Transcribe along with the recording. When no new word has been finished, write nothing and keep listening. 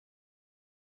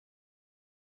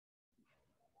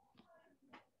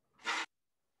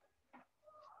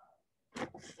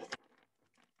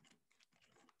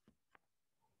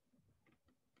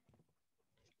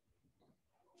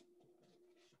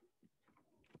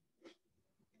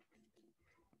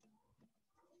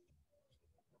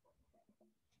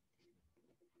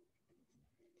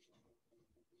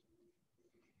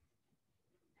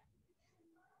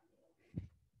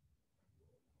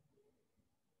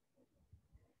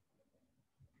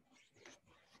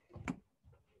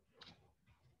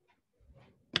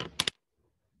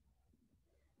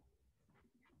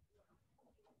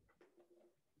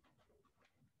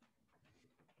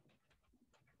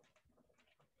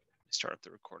start up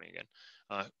the recording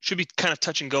again. Should be kind of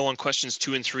touch and go on questions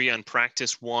 2 and 3 on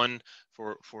practice 1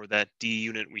 for that D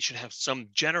unit. We should have some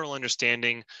general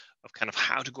understanding of kind of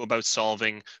how to go about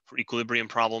solving for equilibrium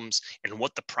problems and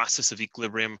what the process of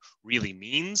equilibrium really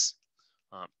means.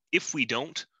 If we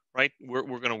don't, right, we're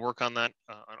going to work on that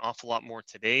an awful lot more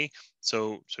today.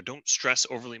 So don't stress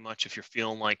overly much if you're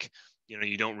feeling like, you know,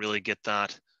 you don't really get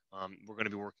that. We're going to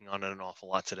be working on it an awful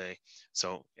lot today.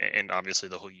 So, and obviously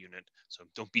the whole unit. So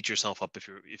don't beat yourself up if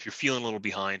you're feeling a little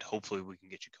behind. Hopefully we can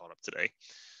get you caught up today.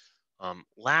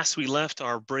 Last we left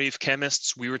our brave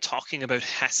chemists, we were talking about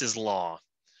Hess's law.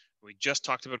 We just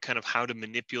talked about kind of how to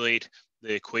manipulate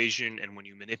the equation, and when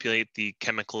you manipulate the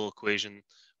chemical equation,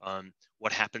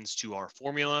 what happens to our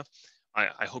formula.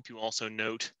 I hope you also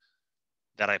note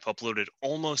that I've uploaded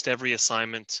almost every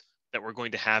assignment that we're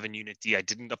going to have in Unit D. I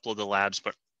didn't upload the labs,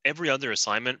 but every other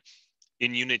assignment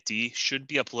in Unit D should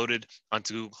be uploaded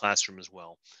onto Google Classroom as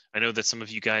well. I know that some of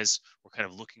you guys were kind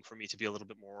of looking for me to be a little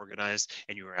bit more organized,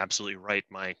 and you are absolutely right.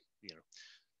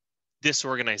 This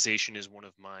organization is one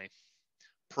of my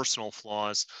personal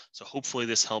flaws. So hopefully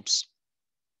this helps.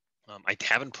 I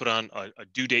haven't put on a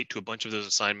due date to a bunch of those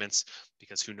assignments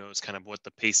because who knows kind of what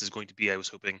the pace is going to be. I was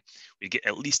hoping we'd get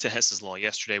at least to Hess's law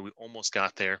yesterday. We almost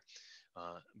got there,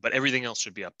 but everything else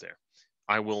should be up there.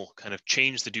 I will kind of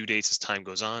change the due dates as time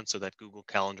goes on so that Google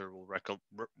Calendar will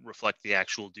reflect the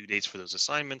actual due dates for those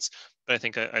assignments. But I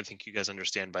think you guys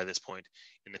understand by this point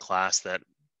in the class that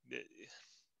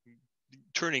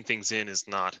turning things in is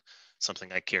not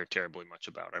something I care terribly much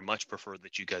about. I much prefer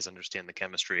that you guys understand the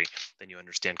chemistry than you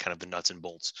understand kind of the nuts and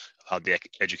bolts of how the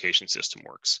education system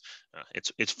works.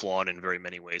 It's flawed in very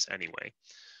many ways anyway.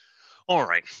 All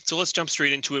right, so let's jump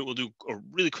straight into it. We'll do a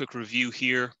really quick review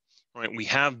here. All right, we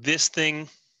have this thing.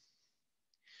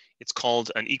 It's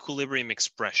called an equilibrium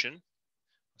expression.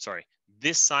 Sorry,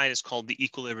 this side is called the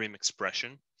equilibrium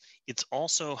expression. It's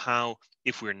also how,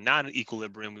 if we're not at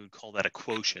equilibrium, we would call that a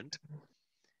quotient.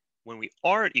 When we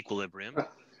are at equilibrium,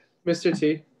 Mr.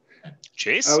 T.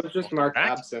 Chase, I was just marked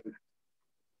absent.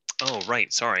 Oh,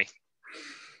 right. Sorry.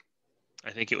 I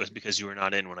think it was because you were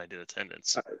not in when I did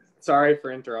attendance. Sorry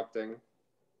for interrupting.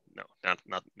 No,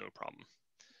 no problem.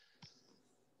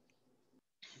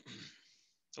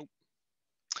 Oh.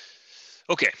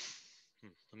 Okay.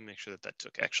 Let me make sure that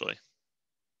took actually.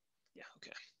 Yeah,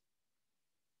 okay.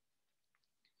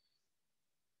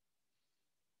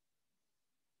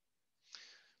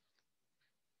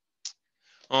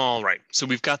 All right, so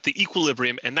we've got the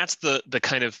equilibrium, and that's the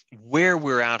kind of where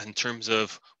we're at in terms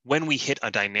of when we hit a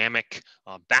dynamic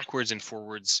backwards and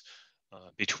forwards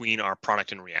between our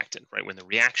product and reactant, right? When the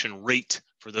reaction rate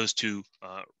for those two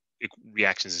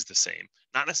reactions is the same.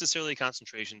 Not necessarily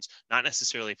concentrations, not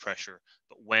necessarily pressure,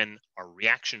 but when our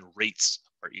reaction rates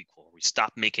are equal. We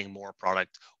stop making more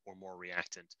product or more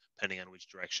reactant, depending on which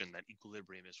direction that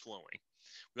equilibrium is flowing.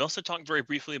 We also talked very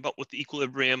briefly about what the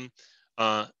equilibrium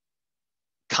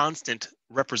constant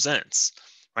represents,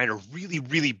 right? A really,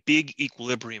 really big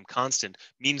equilibrium constant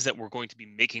means that we're going to be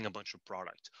making a bunch of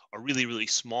product. A really, really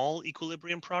small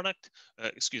equilibrium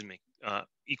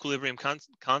equilibrium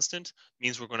constant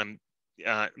means we're going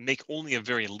to make only a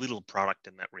very little product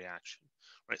in that reaction,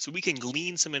 right? So we can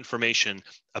glean some information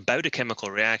about a chemical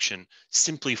reaction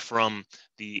simply from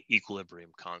the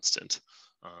equilibrium constant.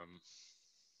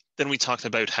 Then we talked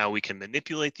about how we can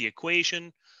manipulate the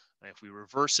equation. If we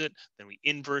reverse it, then we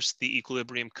inverse the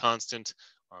equilibrium constant.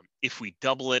 If we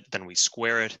double it, then we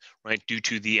square it, right? Due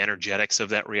to the energetics of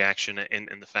that reaction and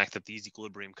the fact that these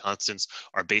equilibrium constants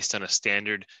are based on a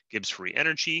standard Gibbs free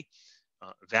energy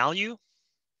value.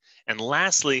 And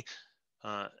lastly,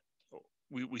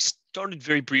 we started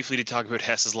very briefly to talk about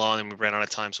Hess's law, and we ran out of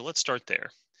time. So let's start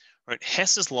there. All right,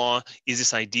 Hess's law is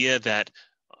this idea that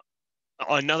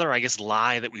another, I guess,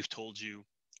 lie that we've told you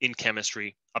in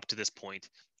chemistry up to this point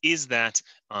is that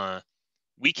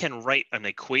we can write an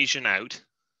equation out,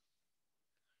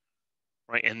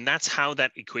 right? And that's how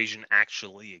that equation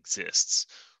actually exists,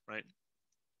 right?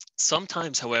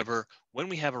 Sometimes, however, when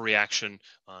we have a reaction,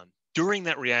 during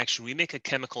that reaction, we make a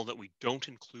chemical that we don't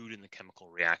include in the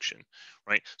chemical reaction,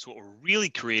 right? So what we're really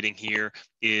creating here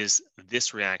is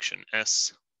this reaction,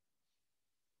 S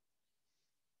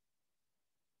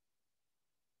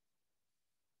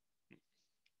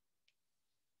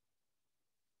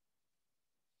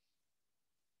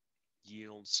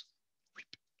yields.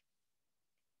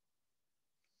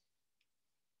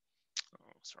 Oh,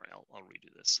 sorry, I'll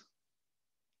redo this.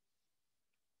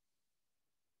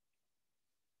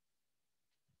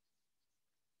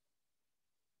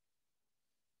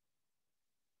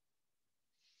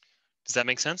 Does that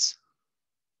make sense?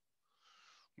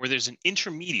 where there's an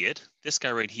intermediate, this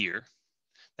guy right here,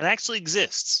 that actually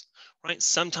exists, right?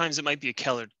 Sometimes it might be a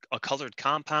colored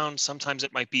compound. Sometimes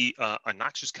it might be a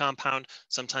noxious compound.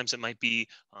 Sometimes it might be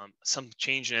some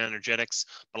change in energetics.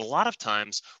 But a lot of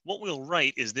times, what we'll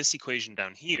write is this equation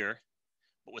down here.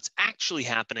 But what's actually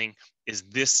happening is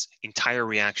this entire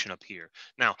reaction up here.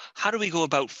 Now, how do we go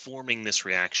about forming this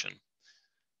reaction?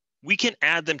 We can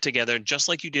add them together just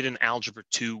like you did in algebra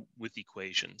 2 with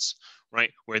equations,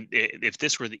 right? Where if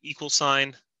this were the equal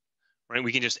sign, right,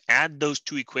 we can just add those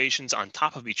two equations on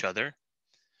top of each other.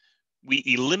 We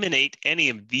eliminate any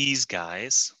of these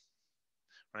guys,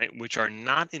 right, which are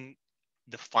not in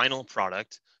the final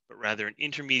product, but rather an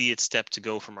intermediate step to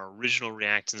go from our original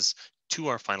reactants to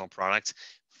our final product.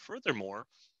 Furthermore,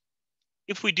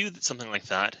 if we do something like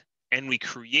that and we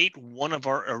create one of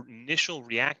our initial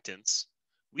reactants,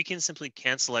 we can simply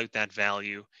cancel out that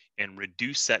value and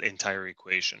reduce that entire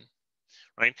equation,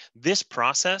 right? This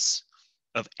process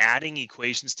of adding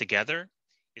equations together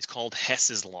is called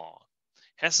Hess's law.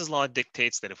 Hess's law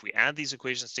dictates that if we add these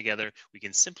equations together, we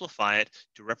can simplify it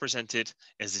to represent it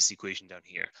as this equation down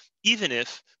here, even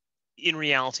if in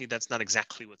reality, that's not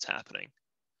exactly what's happening.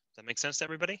 Does that make sense to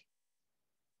everybody?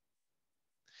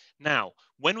 Now,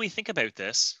 when we think about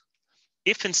this,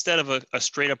 if instead of a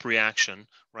straight up reaction,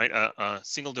 right, a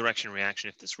single direction reaction,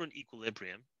 if this were an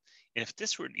equilibrium, and if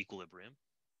this were an equilibrium,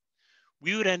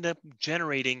 we would end up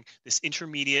generating this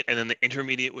intermediate, and then the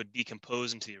intermediate would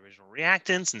decompose into the original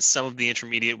reactants, and some of the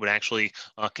intermediate would actually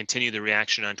continue the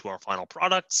reaction onto our final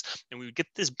products, and we would get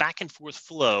this back and forth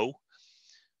flow,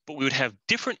 but we would have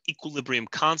different equilibrium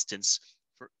constants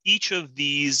for each of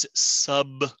these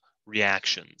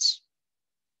sub-reactions,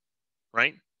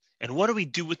 right? And what do we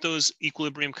do with those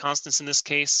equilibrium constants in this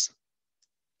case?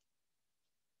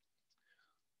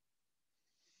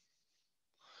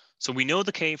 So we know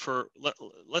the K for,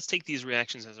 let's take these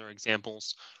reactions as our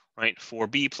examples, right?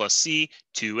 4B plus C,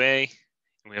 2A,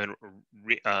 and we have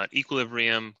an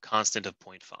equilibrium constant of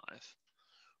 0.5.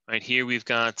 Right here we've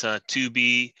got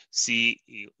 2B, C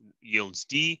yields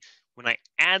D. When I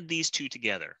add these two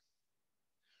together,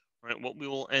 right, what we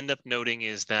will end up noting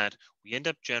is that we end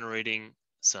up generating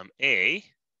some A,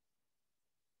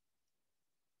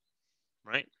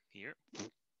 right here.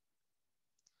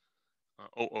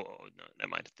 No, never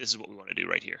mind. This is what we want to do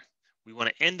right here. We want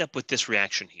to end up with this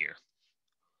reaction here.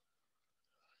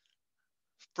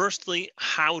 Firstly,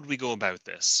 how would we go about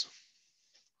this,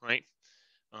 right?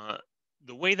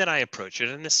 The way that I approach it,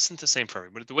 and this isn't the same for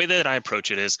everybody, but the way that I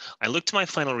approach it is I look to my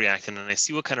final reactant and I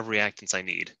see what kind of reactants I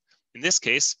need. In this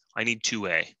case, I need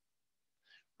 2A,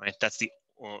 right? That's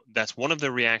one of the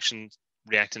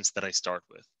reactants that I start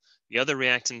with. The other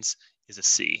reactants is a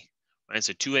C, right?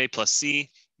 So 2A plus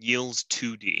C yields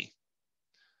 2D.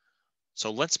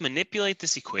 So let's manipulate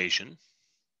this equation.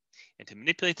 And to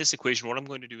manipulate this equation, what I'm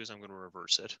going to do is I'm going to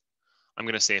reverse it. I'm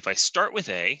going to say if I start with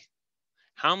A,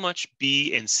 how much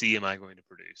B and C am I going to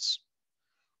produce,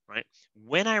 right?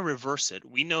 When I reverse it,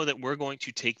 we know that we're going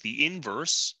to take the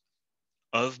inverse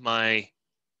of my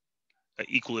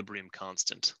equilibrium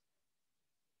constant,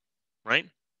 right?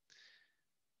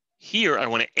 Here, I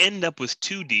want to end up with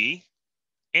 2D,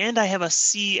 and I have a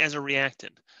C as a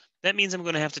reactant. That means I'm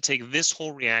going to have to take this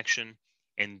whole reaction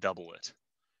and double it.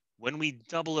 When we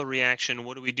double a reaction,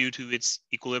 what do we do to its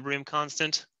equilibrium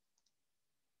constant?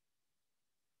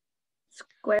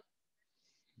 Square.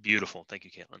 Beautiful. Thank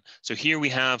you, Caitlin. So here we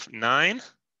have 9.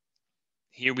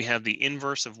 Here we have the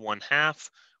inverse of 1/2,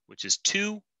 which is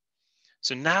 2.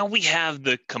 So now we have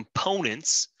the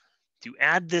components to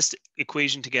add this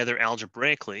equation together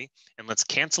algebraically, and let's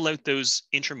cancel out those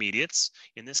intermediates.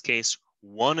 In this case,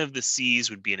 one of the C's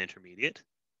would be an intermediate.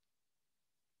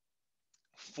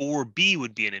 4B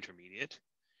would be an intermediate.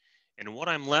 And what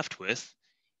I'm left with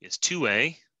is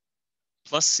 2A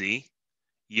plus C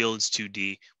yields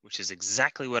 2D, which is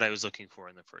exactly what I was looking for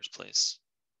in the first place.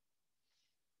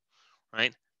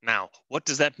 Right? Now, what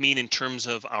does that mean in terms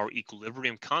of our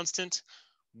equilibrium constant?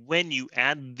 When you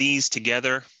add these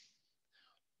together,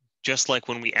 just like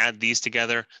when we add these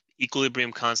together, the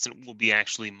equilibrium constant will be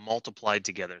actually multiplied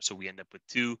together. So we end up with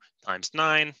 2 times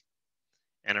 9,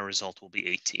 and our result will be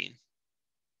 18.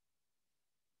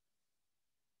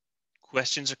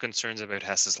 Questions or concerns about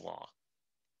Hess's law?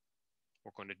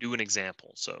 We're going to do an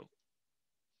example. So,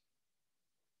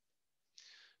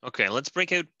 okay, let's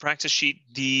break out practice sheet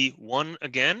D1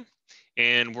 again,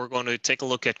 and we're going to take a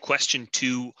look at question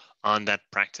 2 on that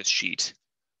practice sheet.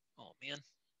 Oh man,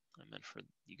 I meant for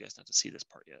you guys not to see this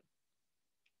part yet.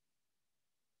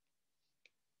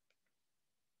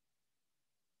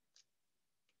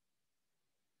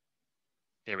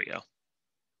 There we go.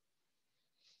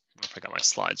 if I got my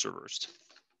slides reversed.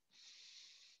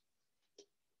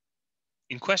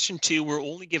 In question 2, we're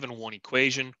only given one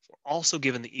equation. We're also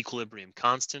given the equilibrium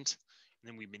constant. And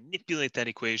then we manipulate that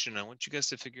equation. I want you guys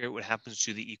to figure out what happens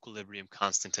to the equilibrium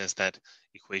constant as that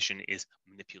equation is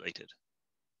manipulated.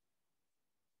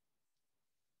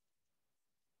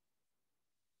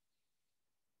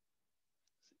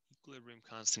 Equilibrium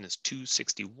constant is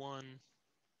 261.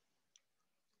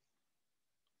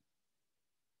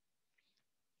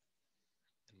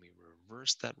 And we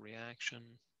reverse that reaction.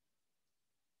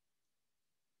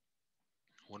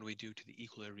 What do we do to the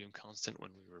equilibrium constant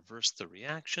when we reverse the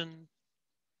reaction?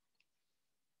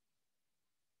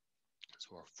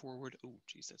 So our forward, oh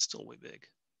geez, that's still way big.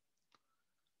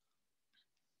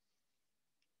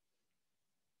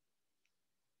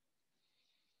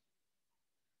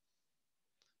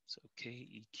 So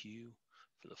KEQ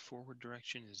for the forward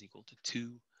direction is equal to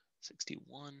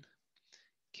 261.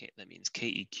 That means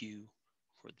KEQ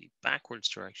for the backwards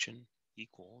direction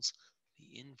equals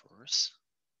the inverse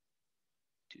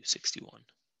 261.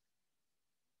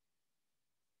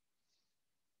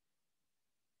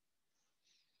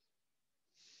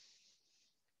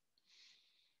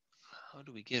 How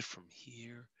do we get from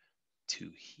here to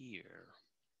here?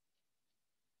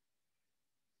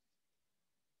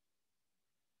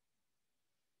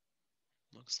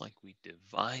 Looks like we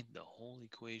divide the whole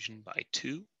equation by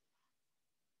 2.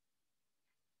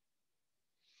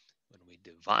 When we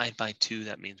divide by 2,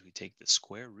 that means we take the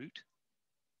square root.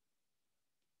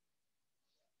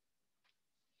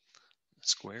 The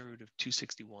square root of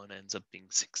 261 ends up being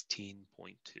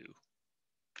 16.2.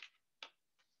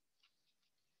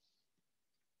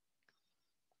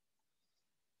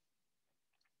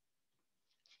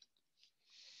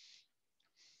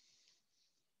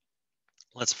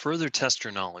 Let's further test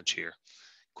your knowledge here.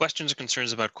 Questions or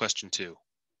concerns about question 2?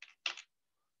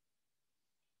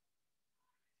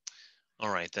 All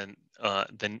right, then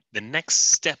the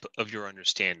next step of your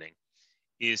understanding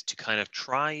is to kind of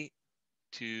try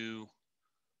to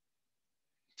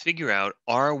figure out,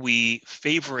 are we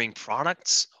favoring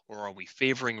products or are we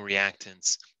favoring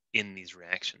reactants in these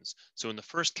reactions? So in the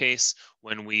first case,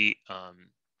 when we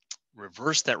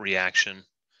reverse that reaction,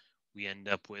 we end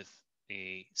up with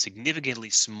a significantly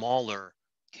smaller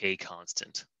K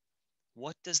constant.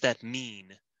 What does that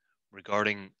mean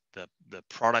regarding the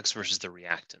products versus the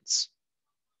reactants?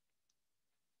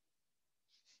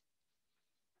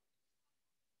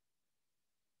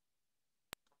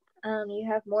 You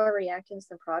have more reactants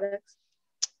than products.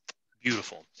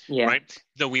 Beautiful. Yeah. Right?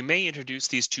 Though we may introduce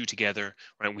these two together,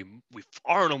 right? We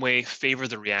far and away favor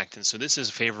the reactant. So this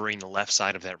is favoring the left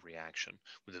side of that reaction.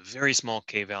 With a very small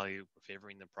K value, we're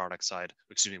favoring the product side.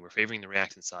 Excuse me, we're favoring the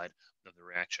reactant side of the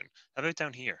reaction. How about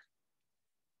down here?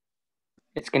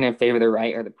 It's going to favor the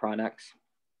right or the products.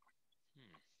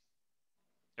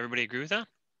 Everybody agree with that?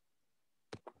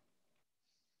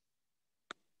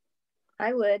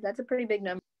 I would. That's a pretty big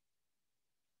number.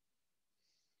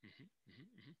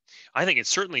 I think it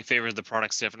certainly favors the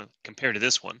products definitely compared to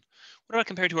this one. What about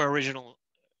compared to our original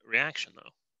reaction, though?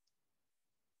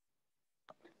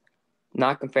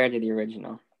 Not compared to the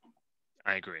original.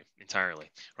 I agree entirely,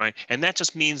 right? And that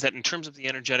just means that in terms of the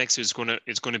energetics, it's going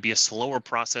to be a slower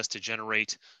process to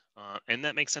generate, and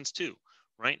that makes sense too,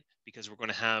 right? Because we're going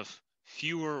to have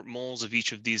fewer moles of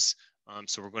each of these,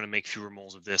 so we're going to make fewer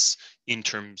moles of this in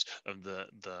terms of the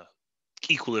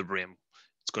equilibrium.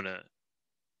 It's going to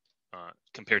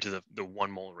compared to the 1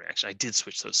 mole reaction. I did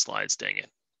switch those slides, dang it,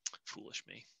 foolish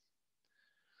me.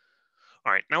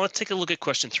 All right, now let's take a look at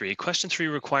question 3. Question 3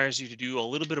 requires you to do a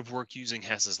little bit of work using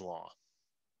Hess's law.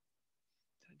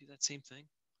 Did I do that same thing?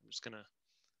 I'm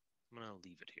gonna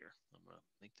leave it here. I'm gonna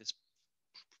make this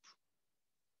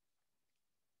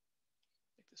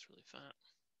really fat.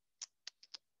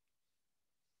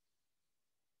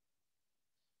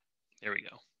 There we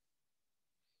go.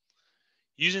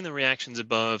 Using the reactions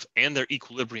above and their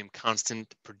equilibrium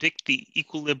constant, predict the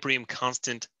equilibrium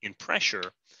constant in pressure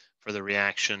for the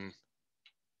reaction.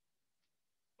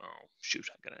 Oh, shoot,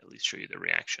 I gotta at least show you the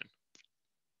reaction.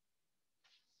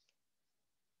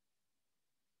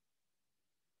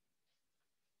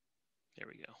 There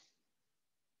we go.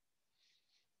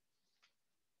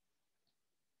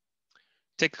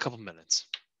 Take a couple minutes.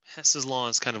 Hess's law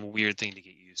is kind of a weird thing to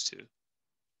get used to.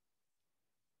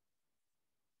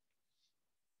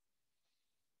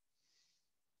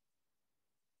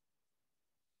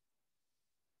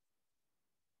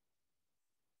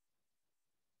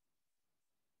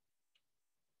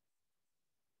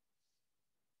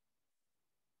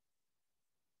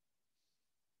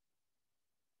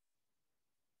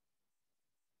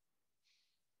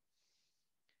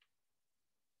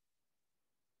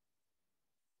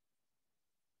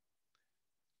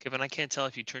 Kevin, I can't tell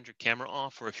if you turned your camera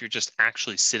off or if you're just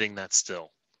actually sitting that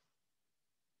still.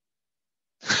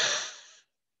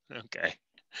 Okay.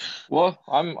 Well,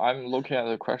 I'm looking at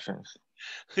the questions.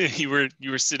 You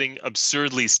were sitting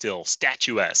absurdly still,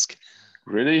 statuesque.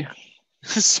 Really?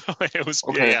 So it was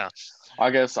Okay. yeah. I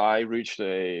guess I reached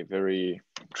a very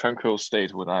tranquil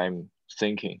state when I'm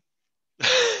thinking.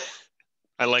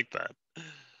 I like that.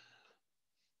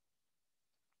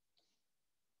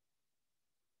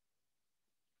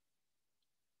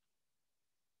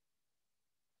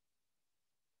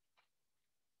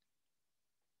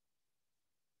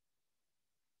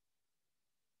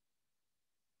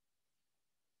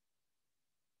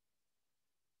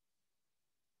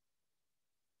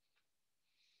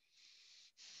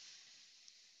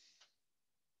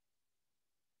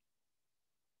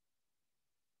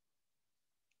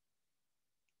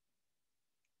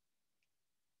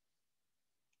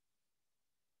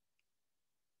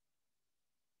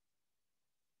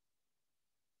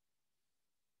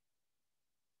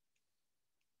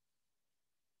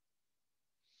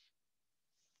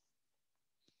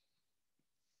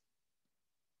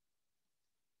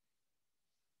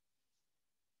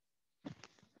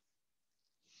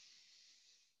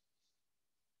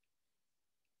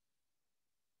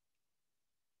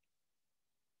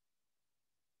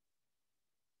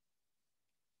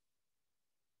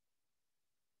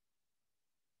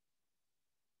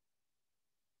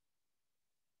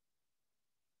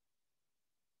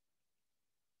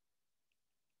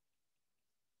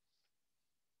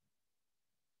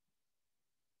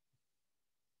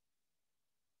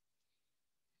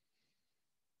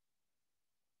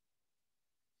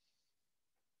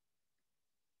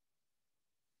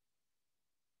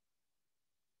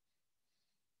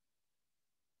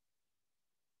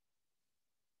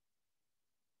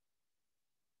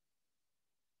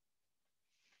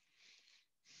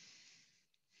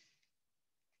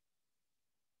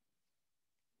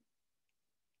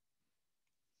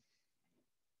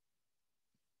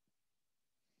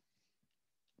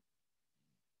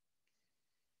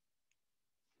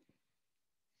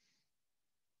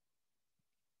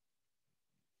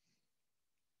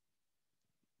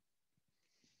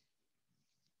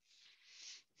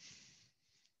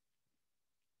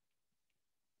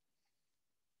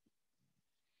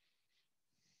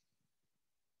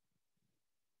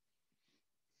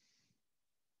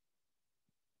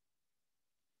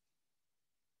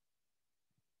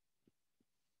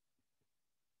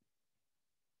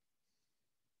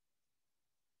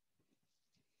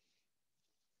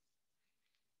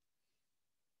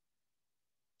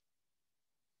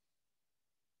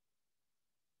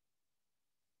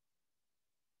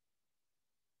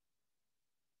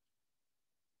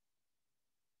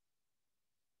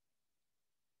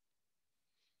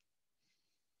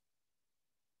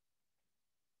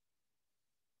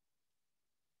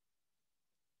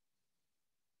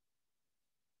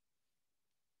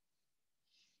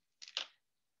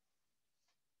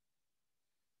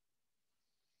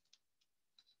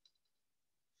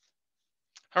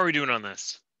 How are we doing on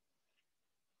this?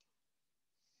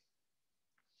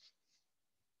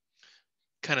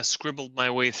 Kind of scribbled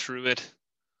my way through it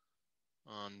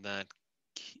on that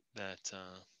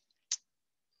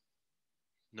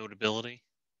notability.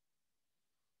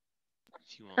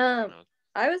 If you want,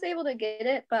 I was able to get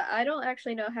it, but I don't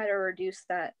actually know how to reduce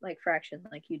that like fraction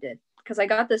like you did, because I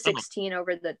got the 16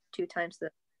 over the 2 times the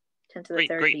 10 to the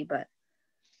 30, great. but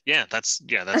yeah, that's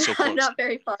so close. I'm not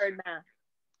very far in math.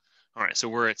 All right, so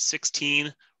we're at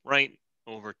 16, right,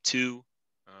 over 2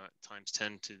 times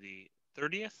 10 to the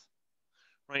 30th,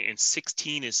 right? And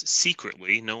 16 is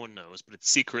secretly, no one knows, but it's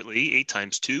secretly 8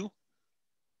 times 2,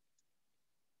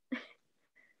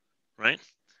 right?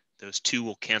 Those 2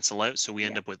 will cancel out, so we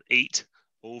end up with 8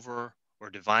 over or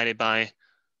divided by,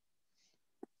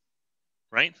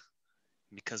 right?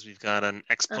 Because we've got an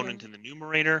exponent in the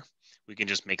numerator, we can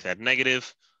just make that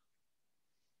negative.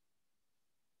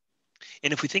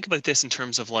 And if we think about this in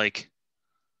terms of like,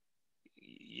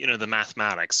 you know, the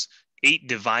mathematics, 8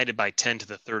 divided by 10 to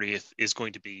the 30th is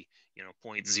going to be, you know,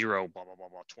 0.0, blah, blah, blah,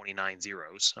 blah, 29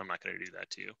 zeros. I'm not going to do that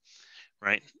to you,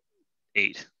 right?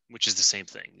 8, which is the same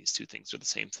thing. These two things are the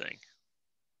same thing.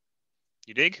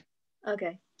 You dig?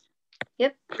 Okay.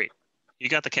 Yep. Great. You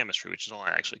got the chemistry, which is all I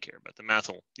actually care about. The math,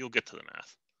 you'll get to the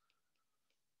math.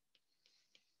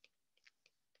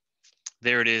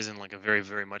 There it is in like a very,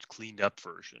 very much cleaned up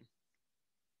version.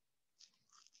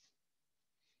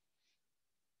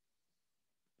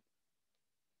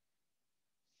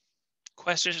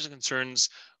 Questions and concerns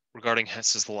regarding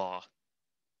Hess's law?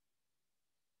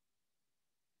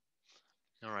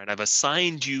 All right, I've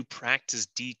assigned you practice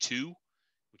D2,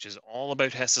 which is all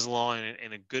about Hess's law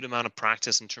and a good amount of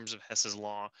practice in terms of Hess's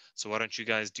law. So why don't you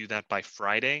guys do that by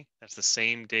Friday? That's the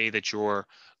same day that your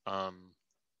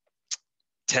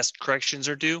test corrections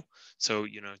are due. So,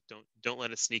 you know, don't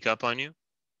let it sneak up on you.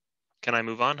 Can I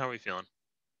move on? How are we feeling?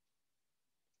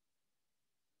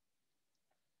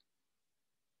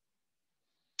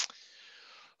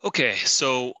 Okay,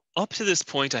 so up to this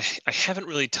point, I haven't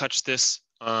really touched this.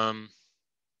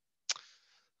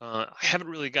 I haven't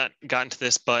really gotten to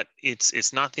this, but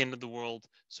it's not the end of the world.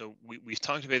 So we've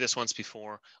talked about this once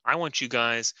before. I want you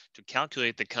guys to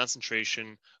calculate the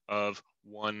concentration of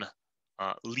 1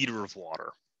 liter of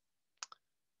water.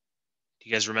 Do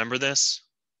you guys remember this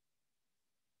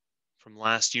from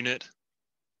last unit,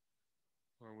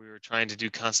 where we were trying to do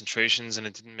concentrations and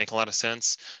it didn't make a lot of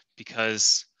sense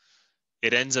because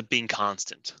it ends up being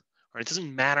constant. Right? It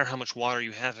doesn't matter how much water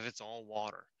you have if it's all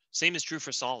water. Same is true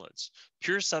for solids.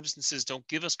 Pure substances don't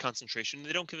give us concentration.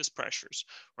 They don't give us pressures,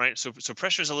 right? So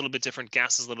pressure is a little bit different.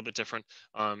 Gas is a little bit different.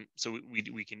 So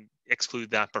we can exclude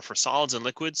that. But for solids and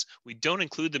liquids, we don't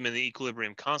include them in the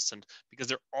equilibrium constant because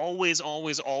they're always,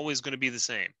 always, always going to be the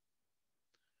same,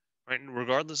 right? And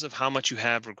regardless of how much you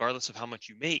have, regardless of how much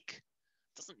you make,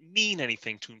 it doesn't mean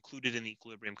anything to include it in the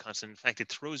equilibrium constant. In fact, it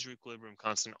throws your equilibrium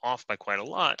constant off by quite a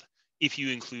lot if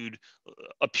you include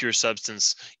a pure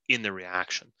substance in the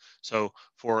reaction. So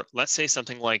for, let's say,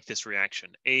 something like this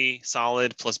reaction, A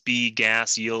solid plus B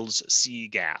gas yields C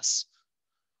gas,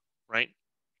 right?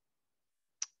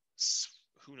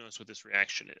 Who knows what this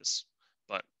reaction is,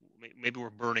 but maybe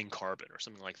we're burning carbon or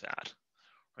something like that,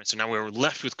 right? So now we're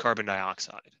left with carbon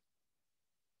dioxide.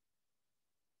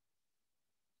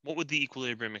 What would the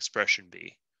equilibrium expression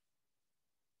be?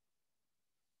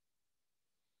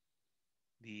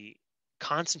 The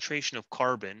concentration of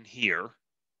carbon here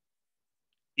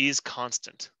is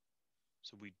constant.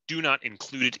 So we do not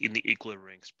include it in the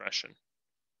equilibrium expression.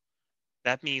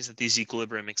 That means that this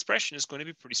equilibrium expression is going to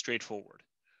be pretty straightforward,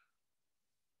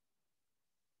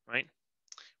 right?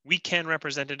 We can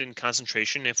represent it in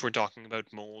concentration if we're talking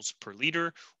about moles per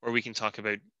liter, or we can talk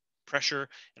about pressure.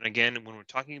 And again, when we're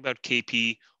talking about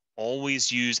Kp,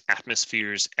 always use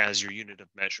atmospheres as your unit of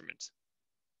measurement.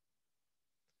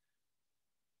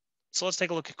 So let's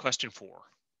take a look at question 4.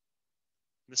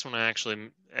 This one I actually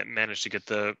managed to get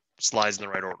the slides in the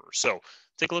right order. So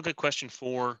take a look at question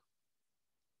 4.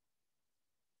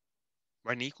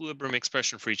 Write an equilibrium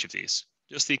expression for each of these,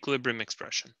 just the equilibrium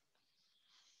expression.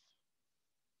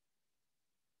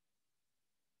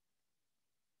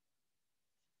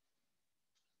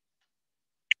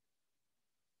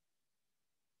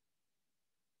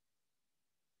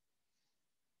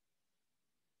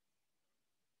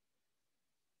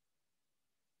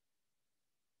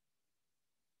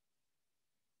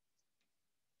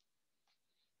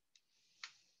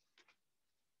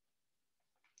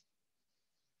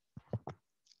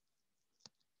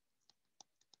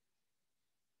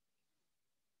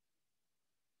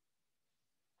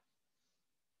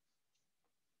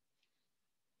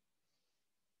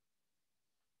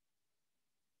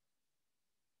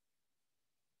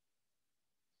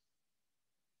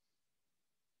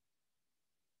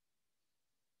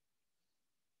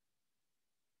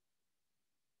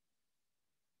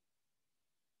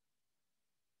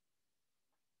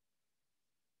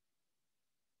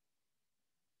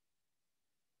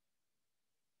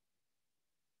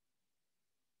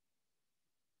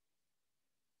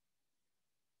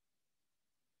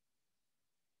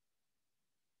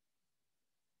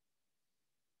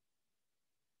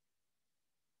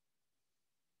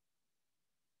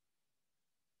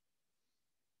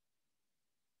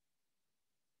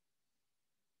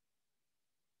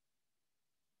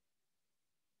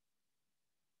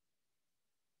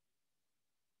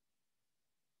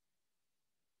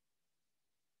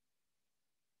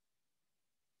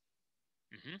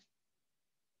 Mm-hmm.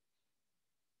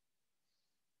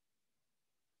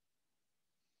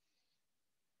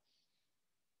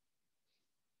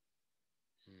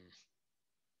 Hmm.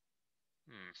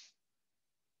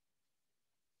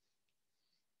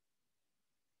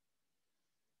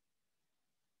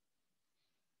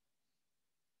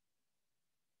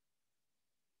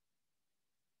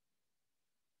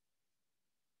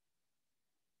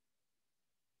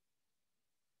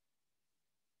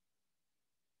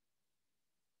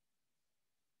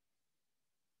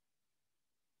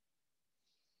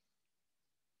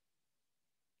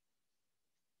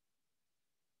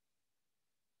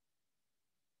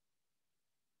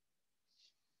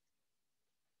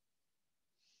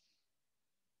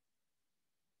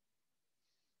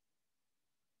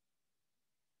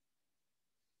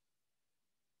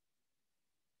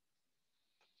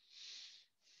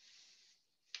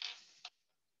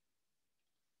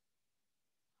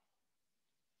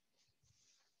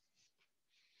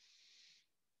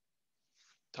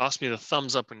 Toss me the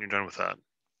thumbs up when you're done with that.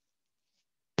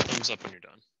 Thumbs up when you're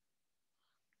done.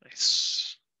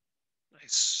 Nice.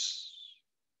 Nice.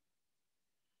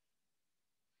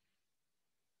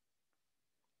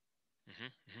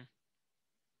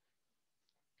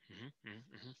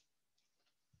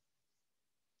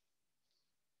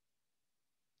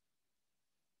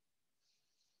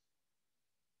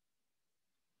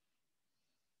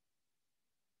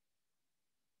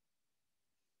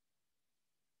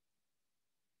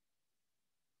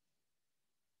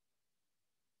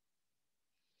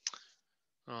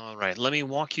 All right, let me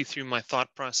walk you through my thought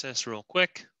process real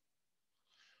quick.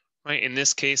 Right, in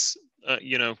this case,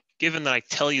 you know, given that I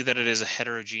tell you that it is a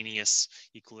heterogeneous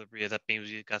equilibria, that means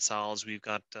we've got solids, we've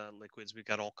got liquids, we've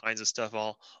got all kinds of stuff,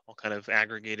 all kind of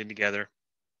aggregated together.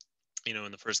 You know,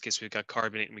 in the first case, we've got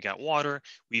carbonate and we got water.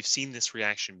 We've seen this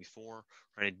reaction before,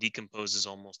 right? It decomposes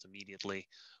almost immediately.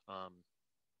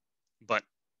 But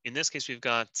in this case, we've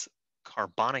got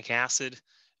carbonic acid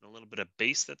and a little bit of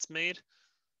base that's made.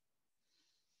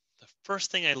 The first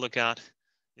thing I look at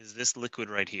is this liquid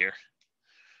right here.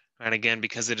 And again,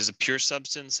 because it is a pure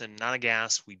substance and not a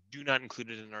gas, we do not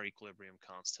include it in our equilibrium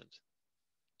constant.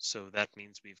 So that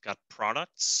means we've got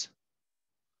products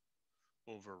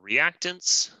over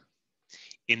reactants.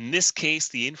 In this case,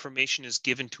 the information is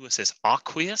given to us as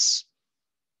aqueous.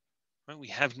 Right? We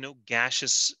have no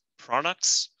gaseous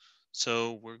products.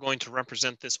 So we're going to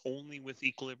represent this only with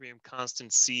equilibrium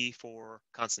constant C for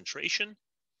concentration.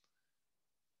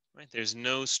 Right? There's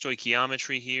no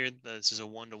stoichiometry here. This is a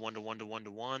 1 to 1 to 1 to 1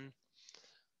 to 1.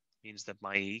 Means that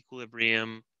my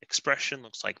equilibrium expression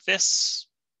looks like this.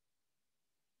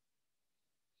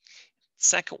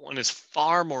 Second one is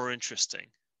far more interesting.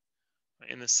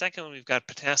 In the second one, we've got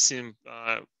potassium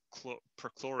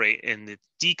perchlorate, and it's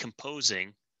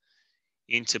decomposing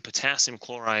into potassium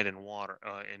chloride and water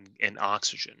and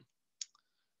oxygen.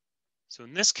 So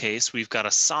in this case, we've got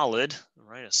a solid,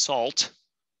 right, a salt,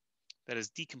 that is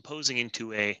decomposing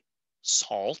into a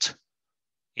salt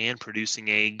and producing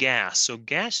a gas. So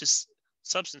gaseous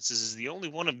substances is the only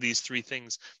one of these three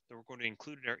things that we're going to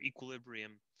include in our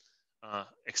equilibrium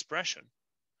expression,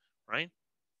 right?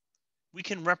 We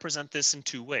can represent this in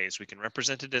two ways. We can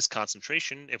represent it as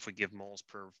concentration if we give moles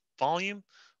per volume,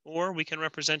 or we can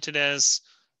represent it as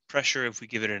pressure if we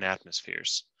give it in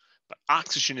atmospheres. But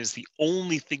oxygen is the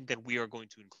only thing that we are going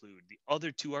to include. The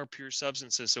other two are pure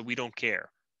substances, so we don't care,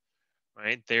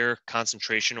 right? Their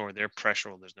concentration or their pressure,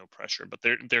 well, there's no pressure, but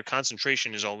their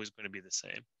concentration is always going to be the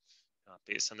same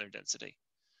based on their density.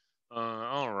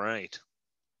 All right.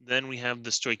 Then we have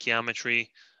the stoichiometry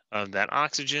of that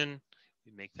oxygen.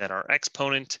 We make that our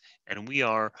exponent, and we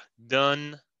are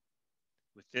done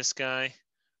with this guy,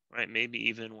 right? Maybe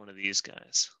even one of these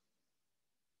guys.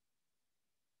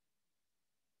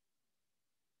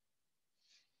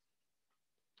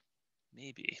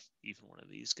 Maybe even one of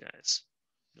these guys.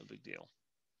 No big deal.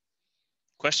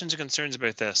 Questions or concerns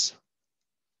about this?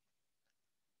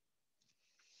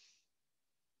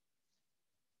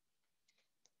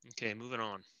 Okay, moving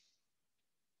on.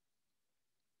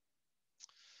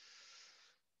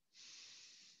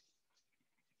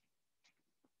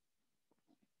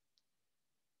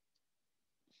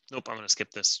 Nope, I'm going to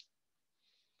skip this.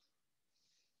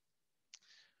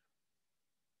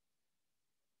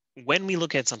 When we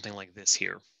look at something like this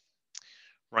here,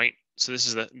 right? So this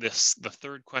is the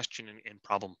third question in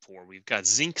problem 4. We've got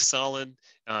zinc solid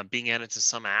being added to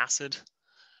some acid,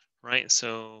 right?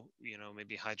 So, you know,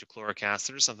 maybe hydrochloric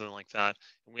acid or something like that.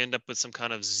 And we end up with some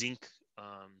kind of zinc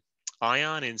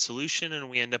ion in solution, and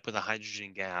we end up with a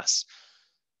hydrogen gas.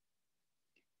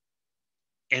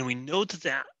 And we know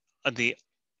that the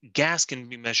gas can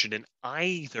be measured in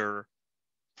either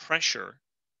pressure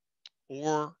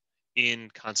or in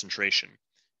concentration.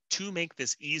 To make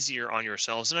this easier on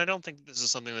yourselves, and I don't think this is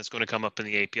something that's going to come up in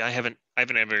the AP. I haven't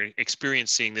ever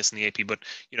experienced seeing this in the AP, but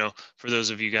you know, for those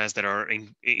of you guys that are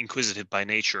inquisitive by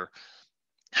nature,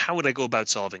 how would I go about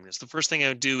solving this? The first thing I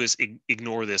would do is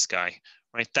ignore this guy,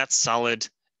 right? That's solid,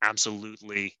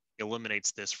 absolutely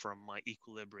eliminates this from my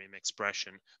equilibrium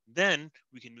expression. Then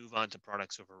we can move on to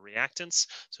products over reactants.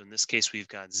 So in this case, we've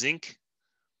got zinc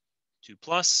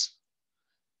 2+,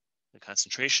 the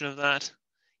concentration of that,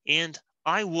 and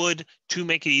I would, to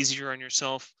make it easier on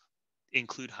yourself,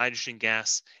 include hydrogen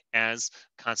gas as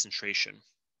concentration,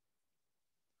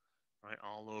 right?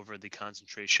 All over the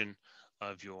concentration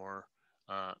of your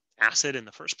acid in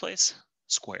the first place,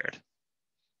 squared,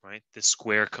 right? This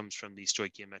square comes from the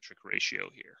stoichiometric ratio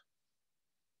here.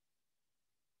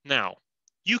 Now,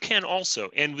 you can also,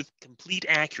 and with complete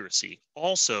accuracy,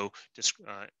 also,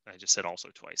 I just said also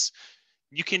twice,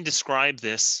 you can describe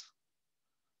this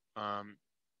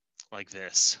like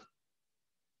this.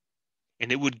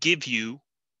 And it would give you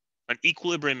an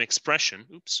equilibrium expression.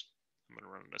 Oops, I'm going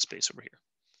to run out of space over here.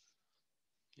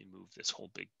 Let me move this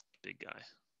whole big guy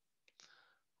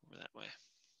over that way.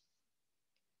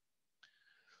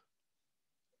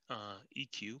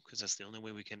 EQ, because that's the only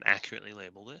way we can accurately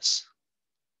label this.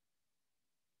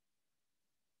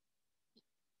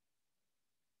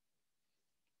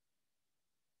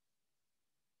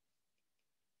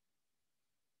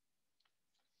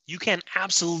 You can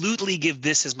absolutely give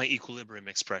this as my equilibrium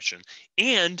expression,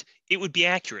 and it would be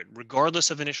accurate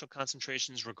regardless of initial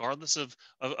concentrations, regardless of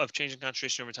changing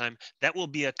concentration over time. That will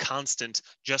be a constant,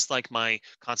 just like my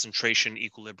concentration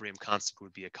equilibrium constant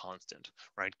would be a constant,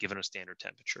 right, given a standard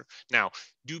temperature. Now,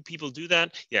 do people do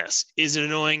that? Yes. Is it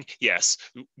annoying? Yes.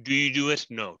 Do you do it?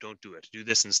 No, don't do it. Do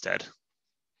this instead.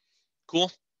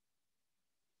 Cool?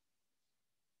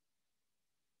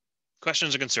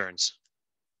 Questions or concerns?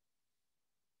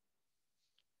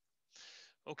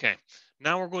 Okay,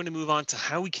 now we're going to move on to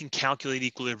how we can calculate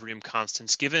equilibrium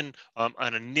constants given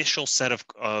an initial set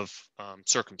of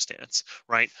circumstance,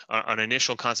 right? An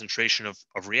initial concentration of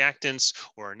reactants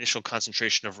or initial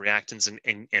concentration of reactants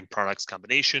and products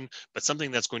combination, but something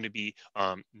that's going to be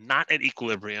not at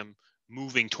equilibrium,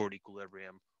 moving toward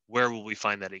equilibrium. Where will we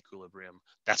find that equilibrium?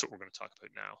 That's what we're going to talk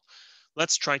about now.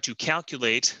 Let's try to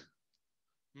calculate.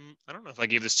 I don't know if I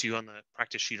gave this to you on the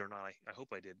practice sheet or not. I hope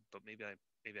I did, but maybe I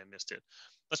missed it.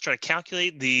 Let's try to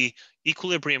calculate the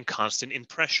equilibrium constant in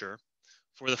pressure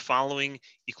for the following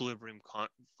equilibrium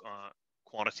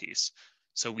quantities.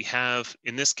 So we have,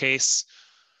 in this case,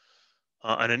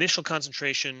 an initial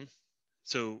concentration.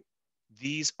 So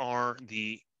these are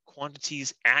the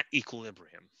quantities at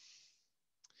equilibrium.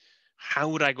 How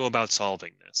would I go about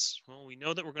solving this? Well, we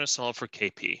know that we're going to solve for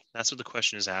Kp. That's what the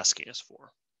question is asking us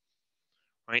for.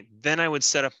 Right? Then I would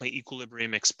set up my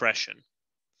equilibrium expression.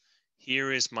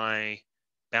 Here is my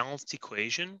balanced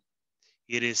equation.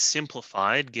 It is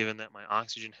simplified given that my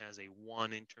oxygen has a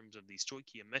 1 in terms of the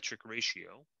stoichiometric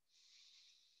ratio.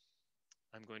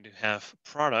 I'm going to have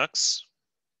products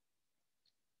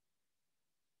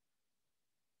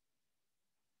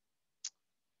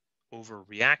over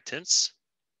reactants.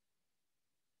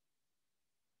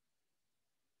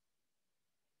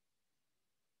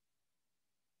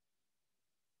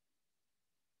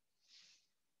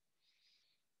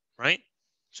 Right?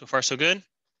 So far, so good.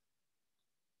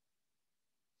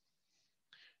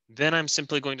 Then I'm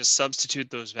simply going to substitute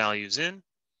those values in.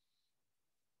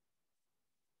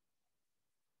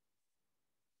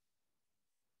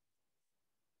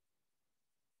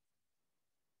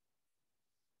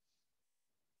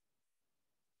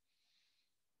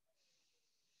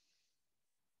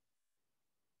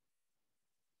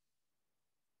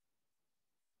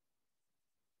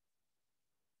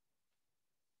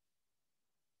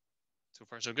 So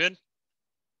far, so good. Is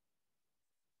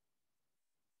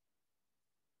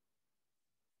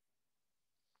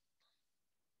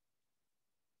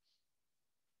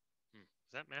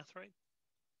that math right?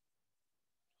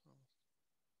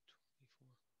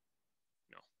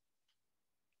 No.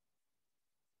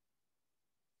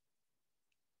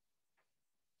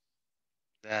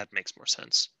 That makes more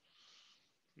sense.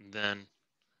 And then,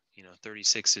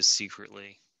 36 is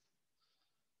secretly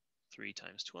 3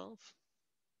 times 12.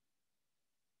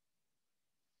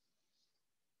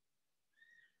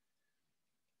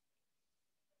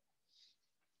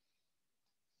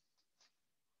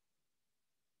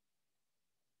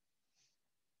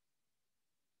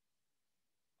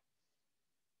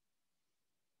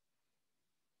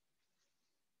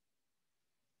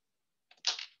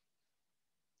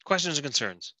 Questions or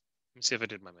concerns? Let me see if I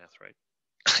did my math right.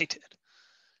 I did.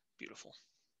 Beautiful.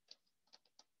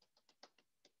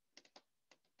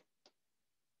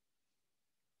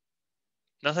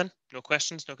 Nothing? No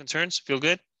questions? No concerns? Feel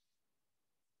good?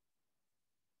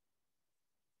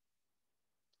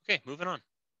 Okay, moving on.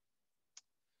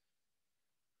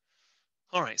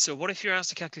 All right, so what if you're asked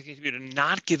to calculate Kp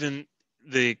not given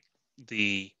the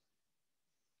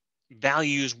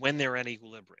values when they're at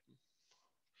equilibrium?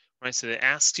 Right, so it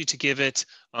asks you to give it,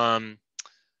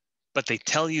 but they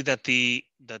tell you that the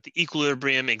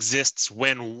equilibrium exists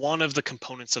when one of the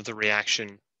components of the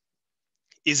reaction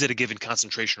is at a given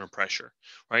concentration or pressure,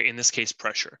 right? In this case,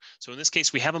 pressure. So in this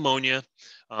case, we have ammonia.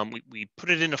 We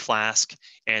put it in a flask,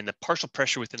 and the partial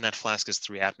pressure within that flask is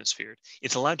 3 atmospheres.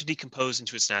 It's allowed to decompose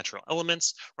into its natural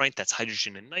elements, right? That's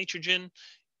hydrogen and nitrogen.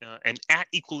 And at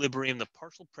equilibrium, the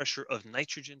partial pressure of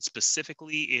nitrogen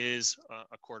specifically is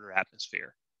a 1/4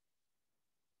 atmosphere.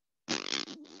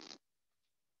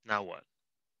 Now what?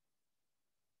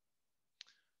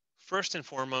 first and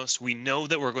foremost, we know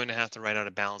that we're going to have to write out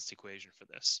a balanced equation for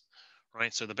this,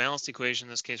 right? So the balanced equation in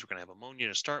this case, we're going to have ammonia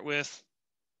to start with.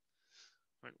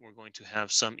 Right? We're going to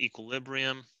have some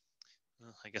equilibrium.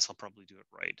 I guess I'll probably do it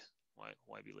right.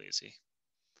 Why be lazy?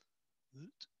 And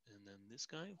then this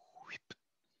guy.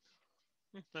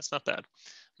 That's not bad.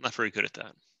 I'm not very good at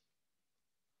that.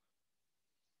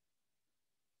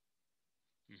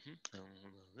 And a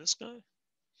little bit of this guy, and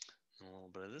a little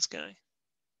bit of this guy,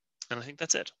 and I think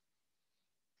that's it.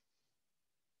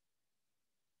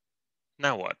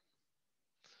 Now what?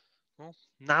 Well,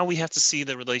 now we have to see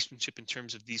the relationship in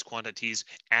terms of these quantities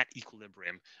at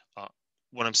equilibrium.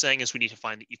 What I'm saying is we need to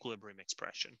find the equilibrium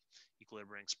expression.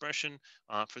 Equilibrium expression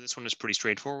for this one is pretty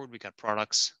straightforward. We got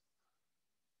products,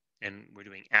 and we're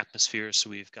doing atmosphere, so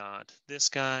we've got this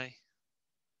guy,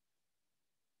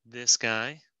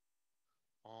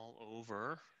 all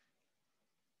over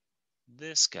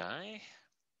this guy,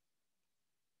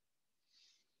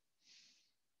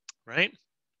 right?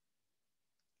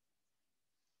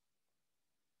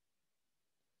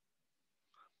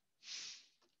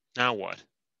 Now what?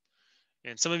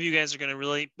 And some of you guys are going to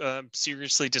really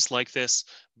seriously dislike this,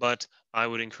 but I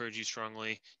would encourage you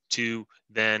strongly to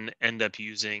then end up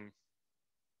using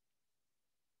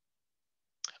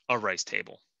a rice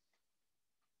table.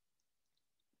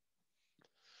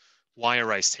 Why a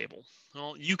rice table?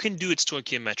 Well, you can do it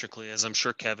stoichiometrically, as I'm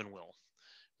sure Kevin will,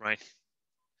 right?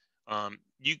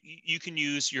 You can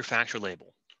use your factor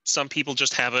label. Some people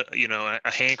just have a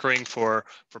hankering for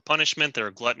punishment. They're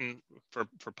a glutton for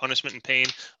punishment and pain.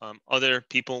 Other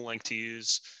people like to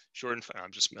use short and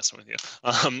I'm just messing with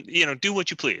you. Do what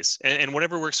you please, and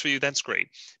whatever works for you, that's great.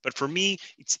 But for me,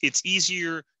 it's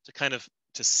easier to kind of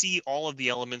to see all of the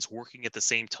elements working at the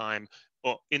same time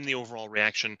in the overall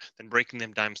reaction than breaking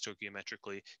them down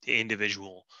stoichiometrically to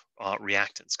individual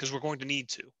reactants, because we're going to need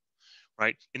to.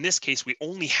 Right? In this case, we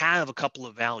only have a couple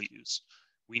of values.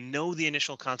 We know the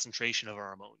initial concentration of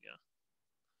our ammonia,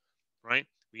 right?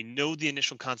 We know the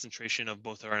initial concentration of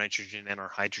both our nitrogen and our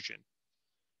hydrogen.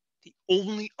 The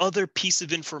only other piece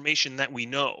of information that we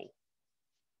know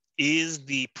is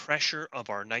the pressure of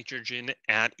our nitrogen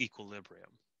at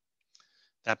equilibrium.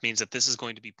 That means that this is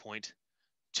going to be 0.25.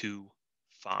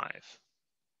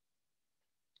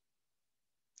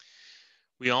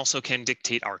 We also can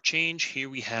dictate our change. Here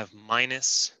we have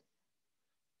minus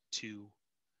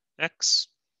 2x.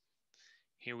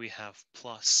 Here we have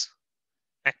plus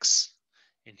x.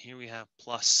 And here we have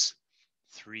plus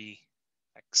 3x.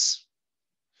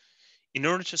 In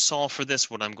order to solve for this,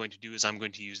 what I'm going to do is I'm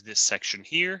going to use this section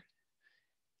here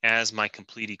as my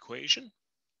complete equation,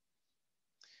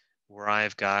 where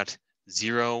I've got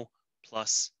 0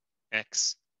 plus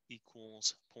x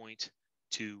equals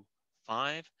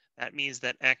 0.25. That means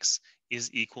that x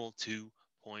is equal to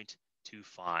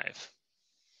 0.25.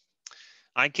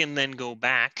 I can then go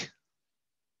back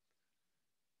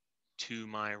to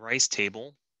my rice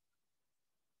table.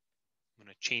 I'm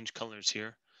going to change colors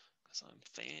here because I'm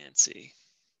fancy.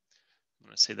 I'm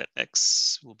going to say that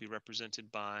x will be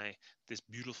represented by this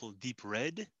beautiful deep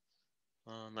red.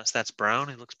 Unless that's brown.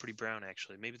 It looks pretty brown,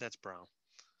 actually. Maybe that's brown.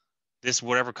 This,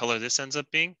 whatever color this ends up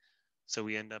being. So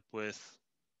we end up with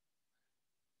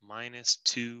minus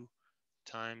 2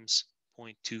 times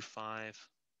 0.25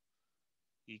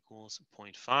 equals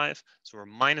 0.5. So we're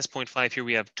minus 0.5. Here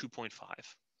we have 2.5.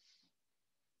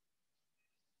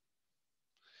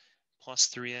 Plus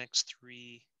 3x,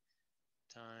 3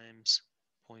 times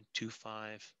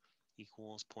 0.25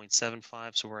 equals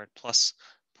 0.75. So we're at plus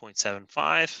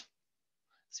 0.75.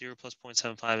 0 plus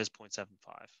 0.75 is 0.75.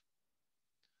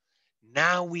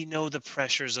 Now we know the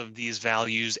pressures of these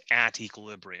values at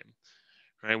equilibrium,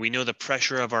 right? We know the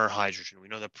pressure of our hydrogen. We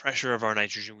know the pressure of our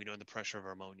nitrogen. We know the pressure of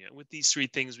our ammonia. With these three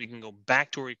things, we can go back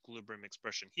to our equilibrium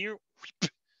expression here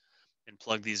and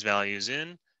plug these values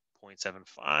in,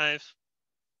 0.75,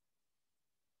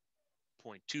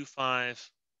 0.25,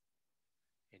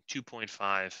 and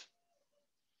 2.5.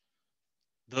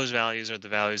 Those values are the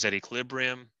values at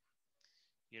equilibrium.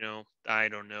 I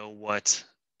don't know what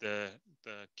the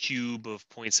cube of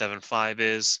 0.75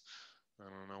 is. I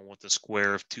don't know what the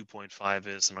square of 2.5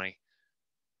 is, and I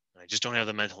just don't have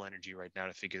the mental energy right now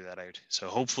to figure that out. So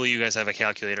hopefully you guys have a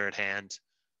calculator at hand,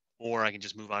 or I can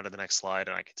just move on to the next slide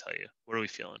and I can tell you. What are we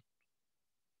feeling?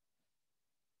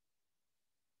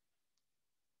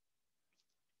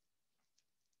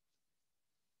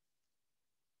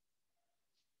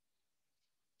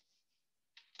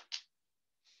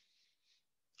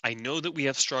 I know that we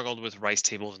have struggled with rice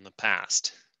tables in the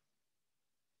past.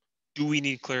 Do we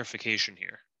need clarification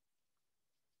here?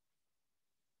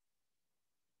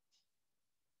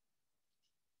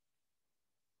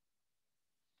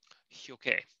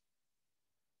 Okay.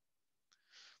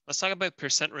 Let's talk about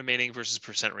percent remaining versus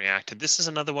percent reacted. This is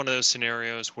another one of those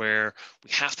scenarios where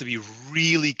we have to be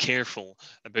really careful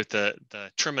about the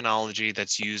terminology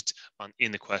that's used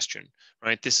in the question,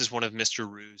 right? This is one of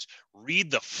Mr. Rue's.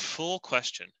 Read the full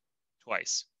question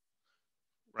twice,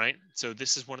 right? So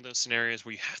this is one of those scenarios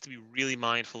where you have to be really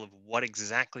mindful of what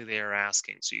exactly they are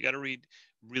asking. So you got to read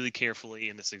really carefully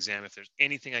in this exam. If there's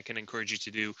anything I can encourage you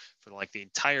to do for like the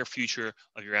entire future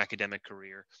of your academic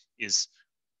career is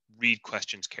read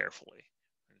questions carefully.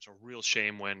 It's a real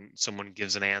shame when someone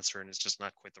gives an answer and it's just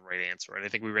not quite the right answer. And I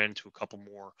think we ran into a couple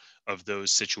more of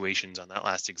those situations on that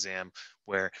last exam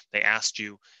where they asked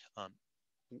you,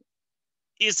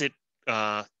 is it,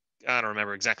 I don't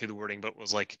remember exactly the wording, but it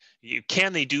was like,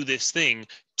 can they do this thing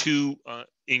to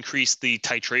increase the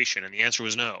titration? And the answer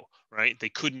was no, right? They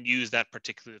couldn't use that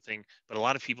particular thing, but a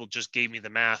lot of people just gave me the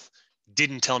math,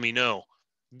 didn't tell me no.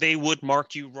 They would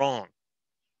mark you wrong.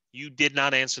 You did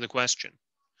not answer the question,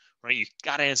 right? You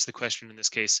got to answer the question in this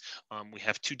case. We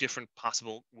have two different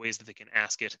possible ways that they can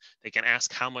ask it. They can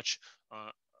ask how much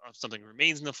of something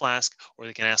remains in the flask, or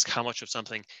they can ask how much of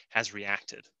something has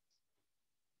reacted,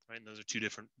 right? And those are two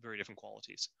different, very different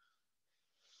qualities.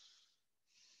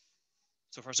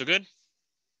 So far, so good?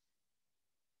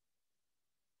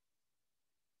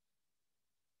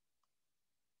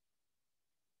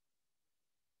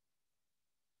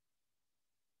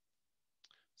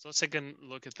 So let's take a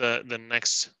look at the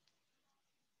next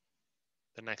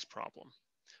problem.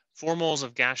 4 moles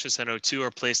of gaseous NO2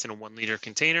 are placed in a 1 liter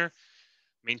container,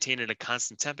 maintained at a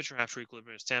constant temperature after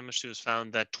equilibrium is established. It was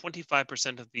found that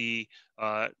 25% of the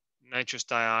nitrous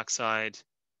dioxide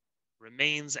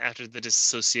remains after the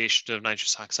dissociation of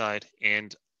nitrous oxide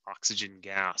and oxygen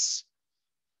gas.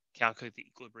 Calculate the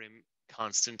equilibrium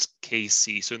constant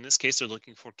Kc. So in this case, they're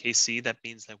looking for Kc. That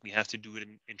means that we have to do it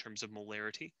in terms of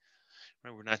molarity.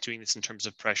 Right? We're not doing this in terms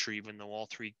of pressure, even though all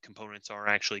 3 components are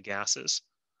actually gases.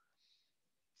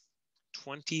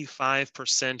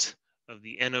 25% of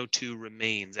the NO2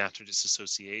 remains after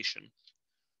dissociation.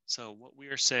 So what we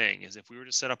are saying is if we were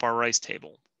to set up our rice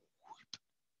table,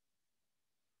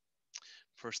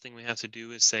 first thing we have to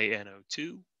do is say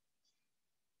NO2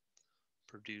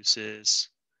 produces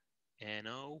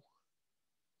NO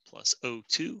plus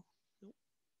O2.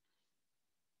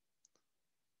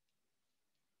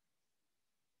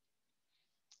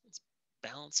 Let's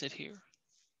balance it here.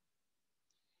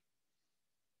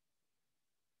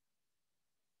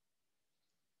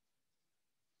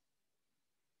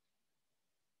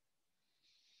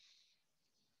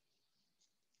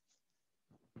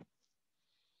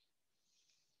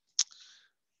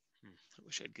 I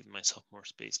wish I'd given myself more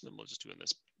space, but we'll just do it in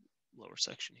this lower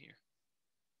section here.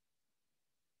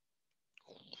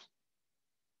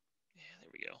 Yeah, there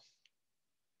we go.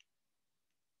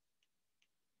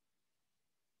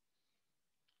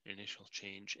 Initial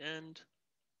change end.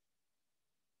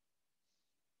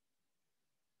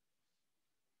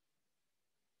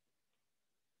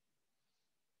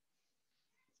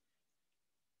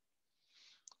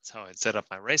 That's how I'd set up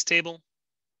my rice table.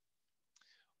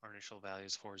 Our initial value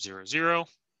is 400.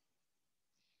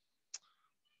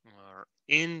 Our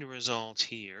end result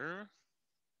here.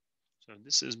 So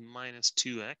this is minus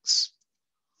 2x.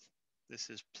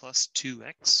 This is plus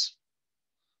 2x.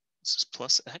 This is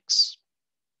plus x.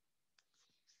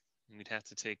 And we'd have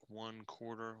to take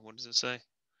 1/4. What does it say?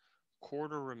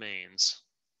 Quarter remains.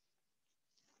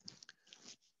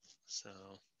 So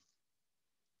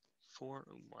 4,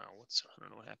 oh, wow, I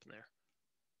don't know what happened there.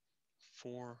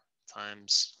 4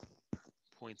 times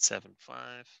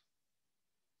 0.75.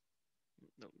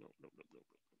 No.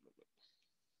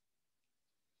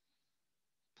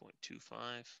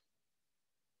 0.25.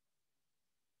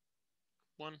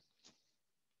 1.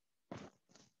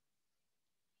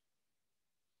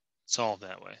 Solve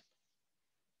that way.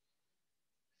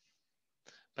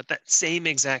 But that same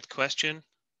exact question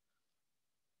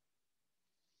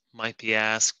might be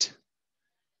asked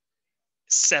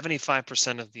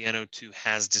 75% of the NO2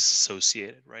 has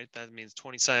disassociated, right? That means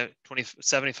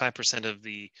 75% of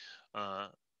the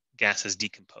gas has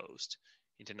decomposed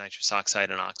into nitrous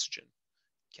oxide and oxygen.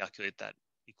 Calculate that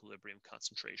equilibrium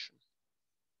concentration.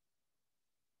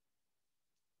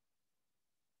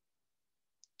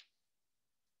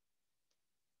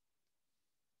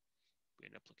 We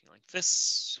end up looking like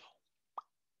this.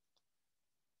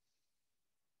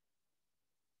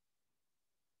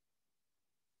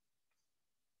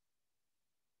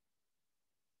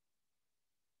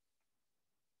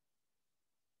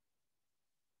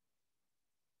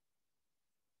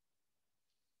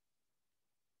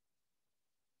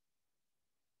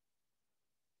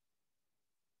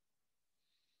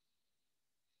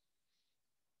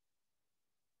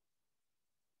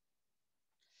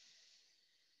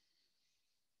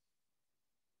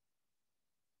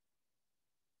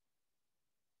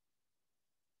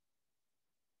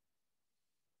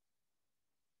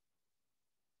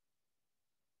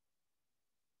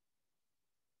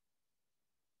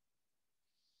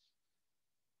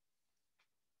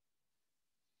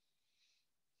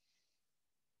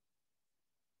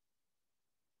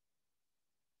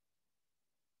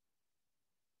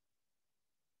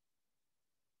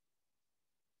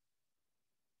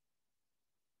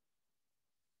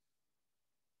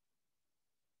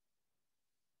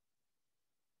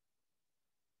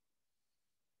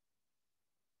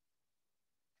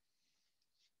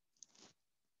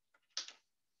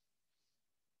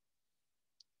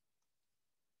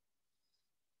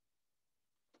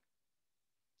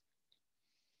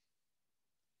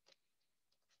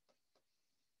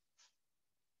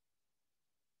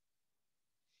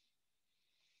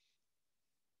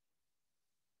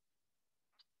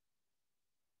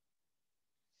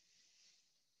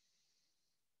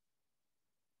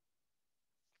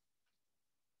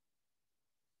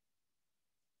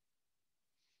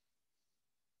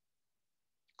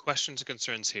 questions or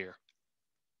concerns here?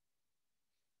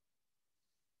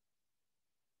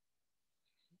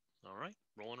 All right,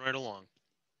 rolling right along.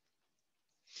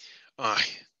 I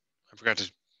forgot to.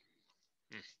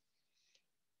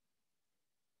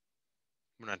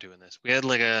 We're not doing this. We had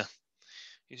like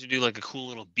used to do like a cool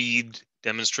little bead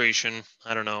demonstration.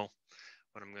 I don't know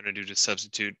what I'm going to do to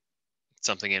substitute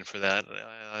something in for that.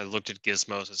 I looked at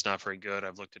Gizmos. It's not very good.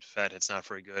 I've looked at FET. It's not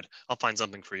very good. I'll find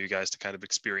something for you guys to kind of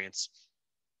experience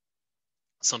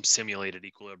some simulated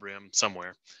equilibrium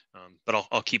somewhere. But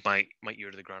I'll keep my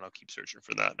ear to the ground. I'll keep searching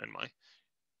for that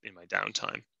in my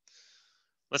downtime.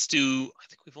 Let's do, I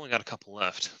think we've only got a couple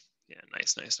left. Yeah,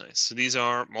 nice. So these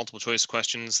are multiple choice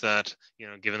questions that,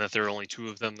 given that there are only 2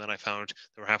 of them that I found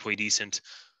that were halfway decent.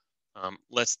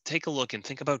 Let's take a look and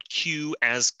think about Q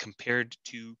as compared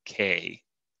to K.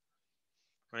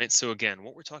 Right, so again,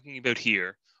 what we're talking about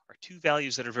here are 2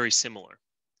 values that are very similar.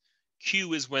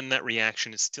 Q is when that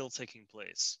reaction is still taking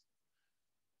place.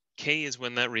 K is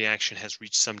when that reaction has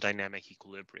reached some dynamic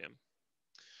equilibrium.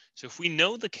 So if we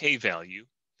know the K value,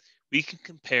 we can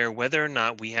compare whether or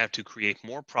not we have to create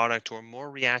more product or more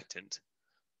reactant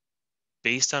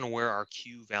based on where our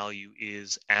Q value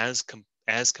is as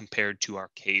compared to our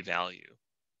K value.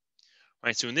 All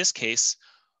right, so in this case,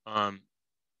 oh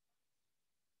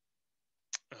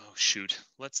shoot,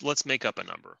 let's make up a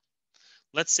number.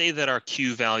 Let's say that our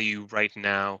Q value right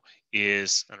now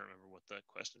is, I don't remember what the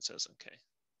question says, okay.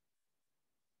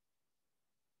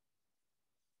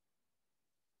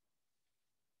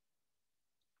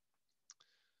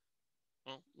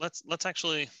 Well, let's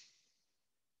actually,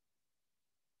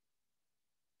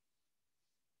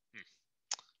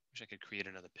 wish I could create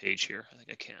another page here. I think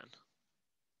I can.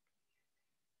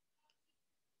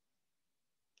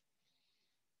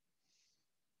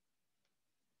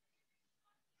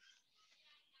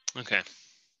 Okay.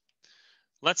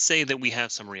 Let's say that we have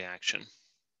some reaction.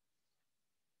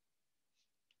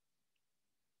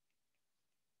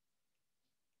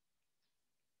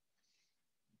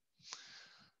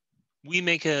 We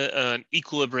make an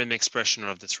equilibrium expression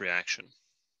of this reaction.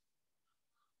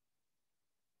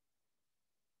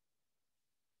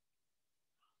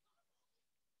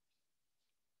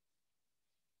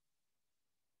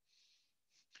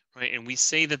 Right, and we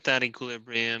say that that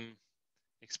equilibrium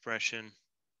expression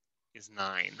is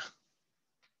 9.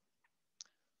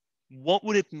 What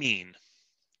would it mean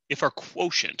if our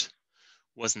quotient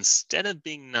was, instead of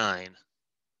being 9,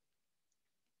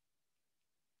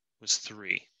 was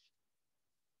 3?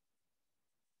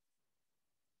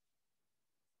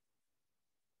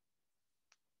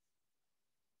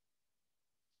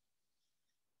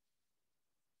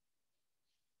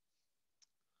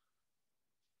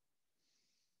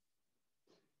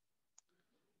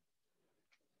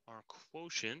 Our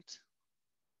quotient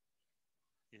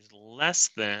is less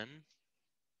than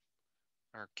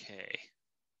our K.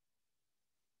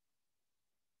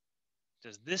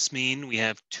 Does this mean we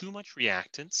have too much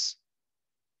reactants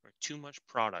or too much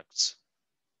products?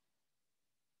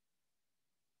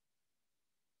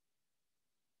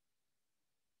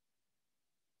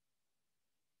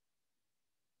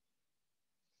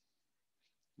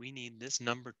 We need this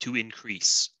number to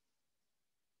increase,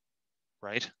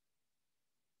 right?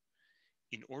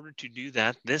 In order to do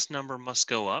that, this number must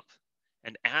go up.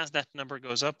 And as that number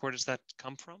goes up, where does that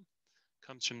come from? It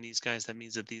comes from these guys. That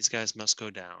means that these guys must go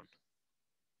down.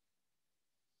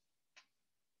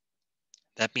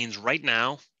 That means right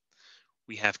now,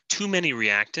 we have too many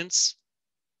reactants,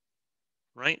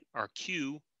 right? Our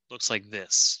Q looks like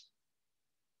this.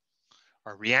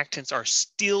 Our reactants are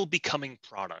still becoming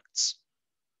products,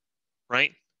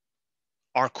 right?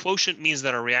 Our quotient means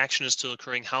that our reaction is still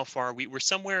occurring. How far? We're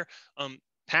somewhere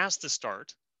past the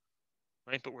start,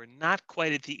 right? But we're not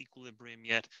quite at the equilibrium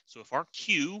yet. So if our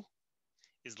Q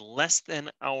is less than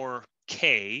our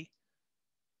K,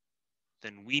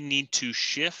 then we need to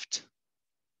shift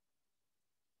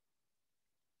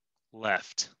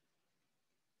left.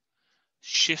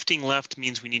 Shifting left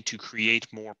means we need to create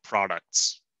more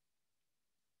products.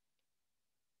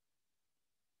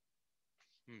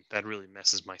 That really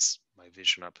messes my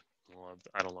vision up.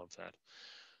 I don't love that.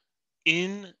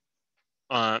 In,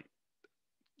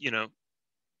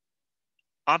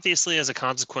 obviously as a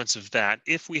consequence of that,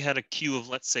 if we had a Q of,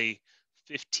 let's say,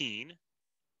 15,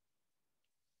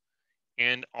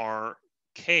 and our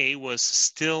K was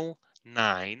still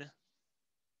 9,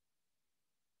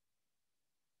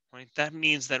 right? That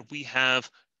means that we have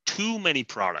too many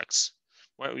products,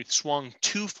 right? We've swung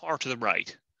too far to the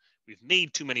right. We've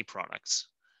made too many products.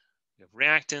 We have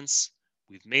reactants,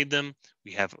 we've made them.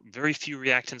 We have very few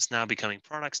reactants now becoming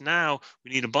products. Now we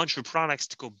need a bunch of products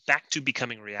to go back to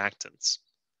becoming reactants.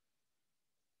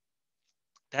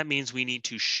 That means we need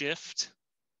to shift.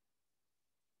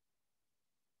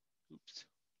 Oops.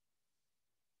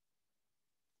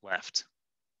 Left.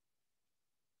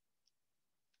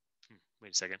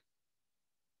 Wait a second.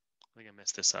 I think I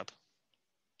messed this up.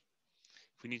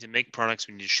 If we need to make products,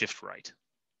 we need to shift right.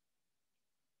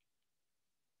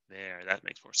 There, that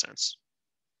makes more sense.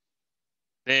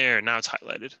 There, now it's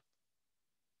highlighted.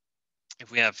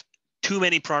 If we have too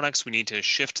many products, we need to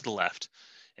shift to the left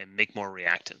and make more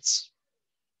reactants.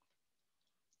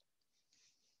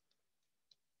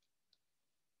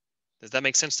 Does that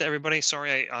make sense to everybody?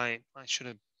 Sorry, I should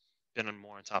have been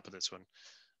more on top of this one.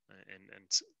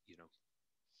 And you know,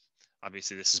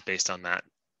 obviously this is based on that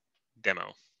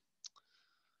demo.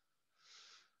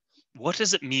 What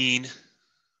does it mean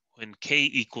when K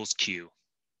equals Q?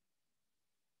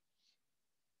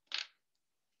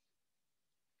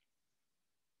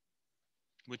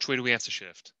 Which way do we have to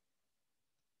shift?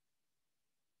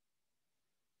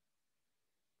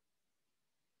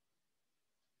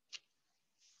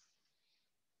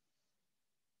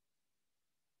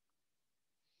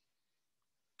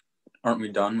 Aren't we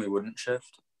done? We wouldn't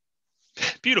shift.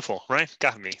 Beautiful, right?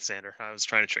 Got me, Sander. I was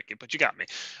trying to trick you, but you got me.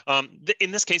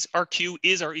 In this case, our Q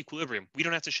is our equilibrium. We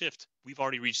don't have to shift. We've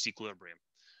already reached equilibrium,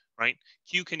 right?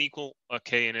 Q can equal a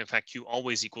K, and in fact, Q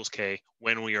always equals K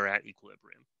when we are at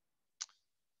equilibrium.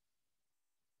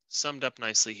 Summed up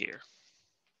nicely here.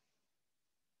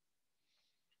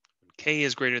 When K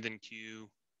is greater than Q,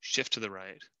 shift to the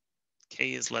right.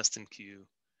 K is less than Q,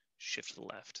 shift to the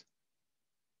left.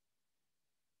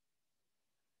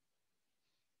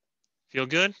 Feel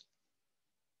good?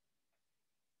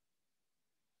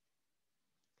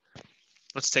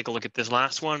 Let's take a look at this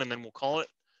last one and then we'll call it.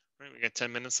 All right, we got 10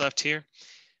 minutes left here.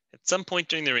 At some point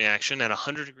during the reaction at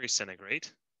 100 degrees centigrade,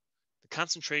 the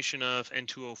concentration of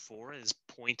N2O4 is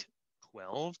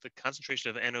 0.12. The concentration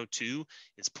of NO2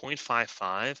 is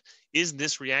 0.55. Is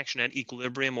this reaction at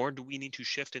equilibrium or do we need to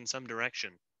shift in some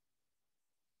direction?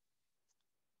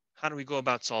 How do we go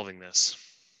about solving this?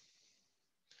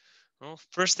 Well,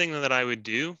 first thing that I would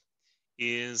do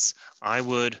is I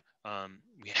would,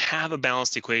 we have a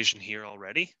balanced equation here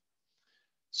already.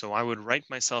 So I would write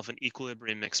myself an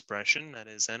equilibrium expression, that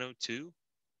is NO2.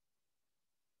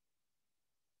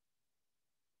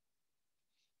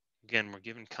 Again, we're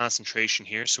given concentration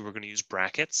here, so we're going to use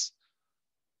brackets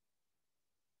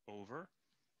over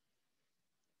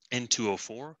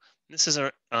N2O4. This is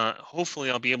our, hopefully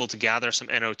I'll be able to gather some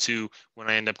NO2 when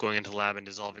I end up going into the lab and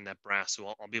dissolving that brass. So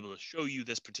I'll be able to show you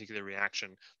this particular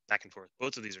reaction back and forth.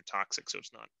 Both of these are toxic, so it's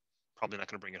probably not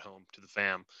going to bring it home to the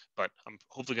fam, but I'm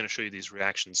hopefully going to show you these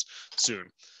reactions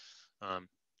soon.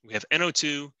 We have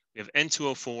NO2, we have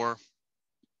N2O4.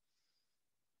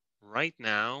 Right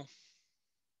now,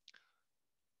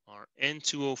 our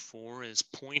N2O4 is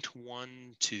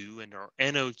 0.12 and our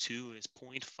NO2 is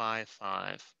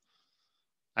 0.55.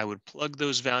 I would plug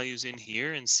those values in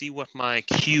here and see what my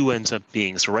Q ends up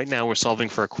being. So right now we're solving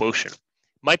for a quotient.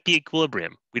 Might be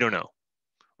equilibrium, we don't know,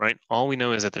 right? All we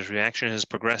know is that this reaction has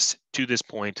progressed to this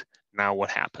point. Now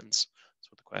what happens?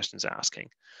 That's what the question is asking.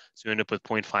 So you end up with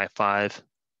 0.55.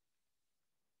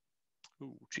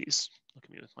 Ooh, geez, look at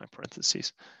me with my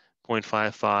parentheses.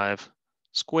 0.55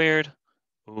 squared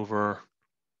over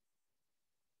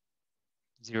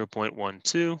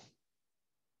 0.12.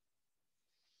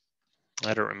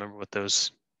 I don't remember what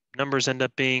those numbers end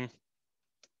up being.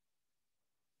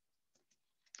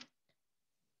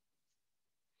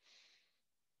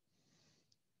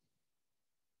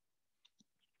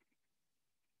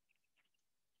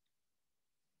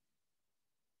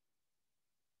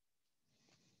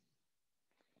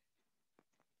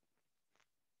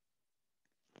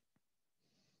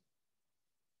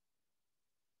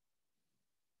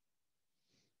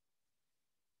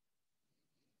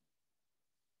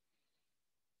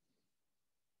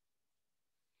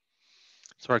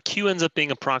 So our Q ends up being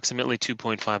approximately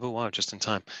 2.5. Oh, wow, just in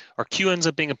time. Our Q ends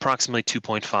up being approximately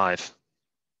 2.5.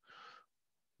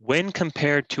 When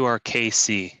compared to our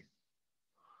Kc,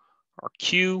 our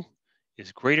Q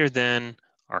is greater than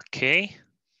our K,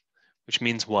 which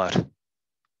means what?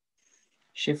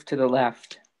 Shift to the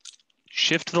left.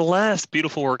 Shift to the left.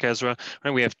 Beautiful work, Ezra. All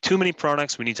right, we have too many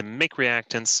products. We need to make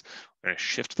reactants. We're going to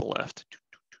shift to the left.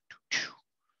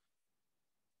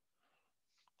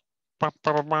 Are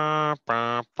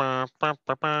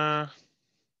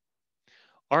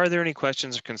there any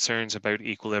questions or concerns about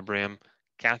equilibrium,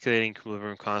 calculating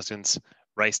equilibrium constants,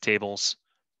 Rice tables,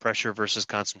 pressure versus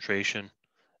concentration,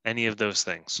 any of those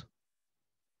things?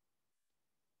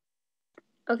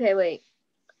 Okay, wait.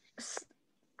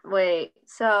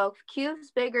 So Q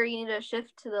is bigger, you need to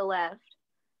shift to the left.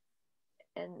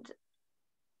 And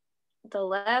the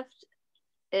left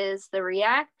is the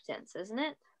reactants, isn't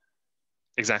it?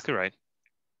 Exactly right.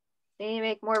 They need to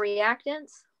make more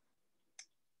reactants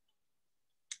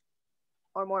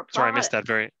or more product. Sorry, I missed that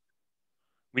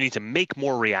we need to make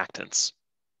more reactants.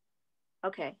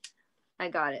 Okay, I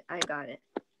got it.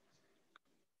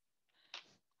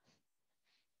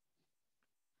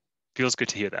 Feels good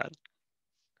to hear that.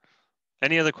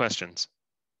 Any other questions?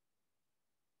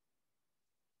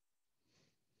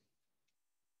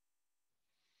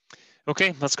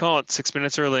 Okay, let's call it 6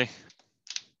 minutes early.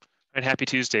 Right, happy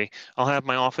Tuesday. I'll have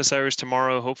my office hours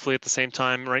tomorrow, hopefully at the same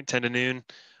time, right, 10 to noon.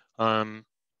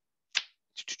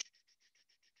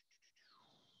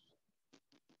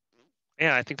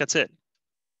 Yeah, I think that's it.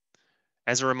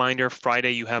 As a reminder,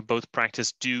 Friday you have both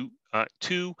practice 2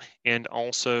 and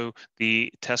also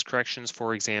the test corrections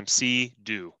for exam C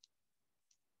due.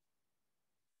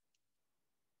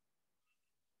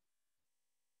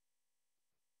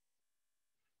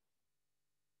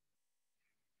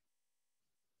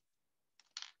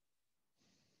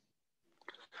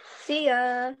 See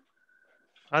ya.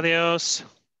 Adios.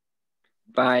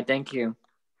 Bye. Thank you.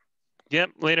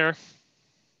 Yep, later.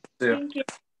 Yeah. Thank you.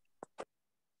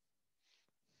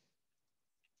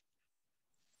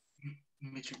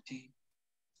 Mr. T.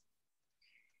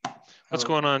 What's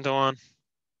Hello. going on, Dawn?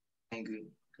 I'm good.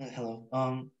 Hello.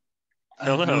 I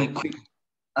Hello.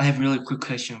 have really quick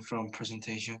question from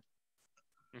presentation.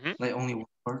 Mhm. Like only one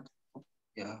part.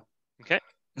 Yeah. Okay.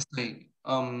 It's like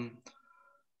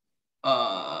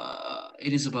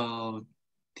it is about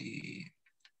the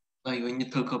like when you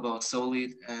talk about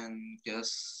solid and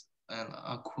gas and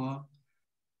aqua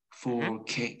for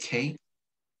K.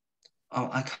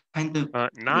 I kind of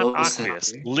Not lost it.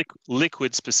 aqueous,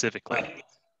 liquid specifically.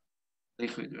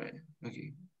 Liquid, right?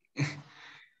 Okay.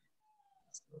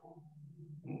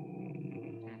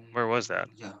 Where was that?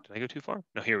 Yeah. Did I go too far?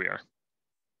 No, here we are.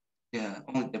 Yeah,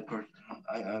 only the part.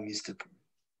 I missed it.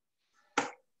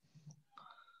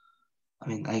 I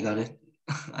mean, I got it.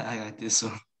 I got this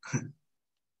one.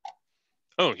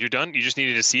 Oh, you're done? You just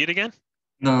needed to see it again?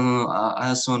 No.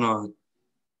 I just wanna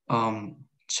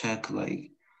check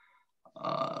like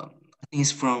I think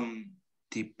it's from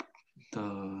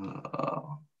the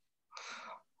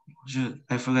shoot,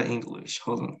 I forgot English.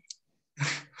 Hold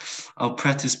on.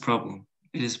 Practice problem.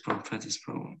 It is from practice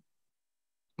problem.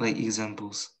 Like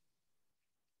examples.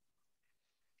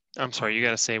 I'm sorry, you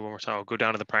got to say one more time. I'll go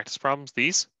down to the practice problems.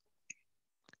 These?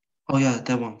 Oh yeah,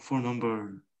 that one for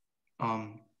number A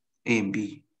and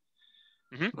B.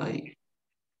 Mm-hmm. Like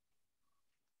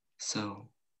so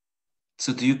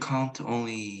do you count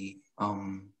only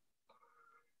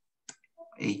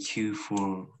AQ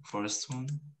for first one?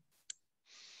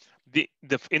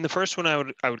 In the first one, I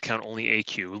would count only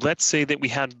AQ. Let's say that we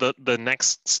had the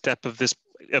next step of this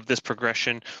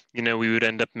progression. You know, we would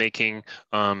end up making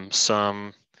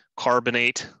some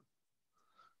carbonate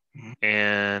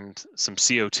and some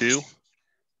CO2.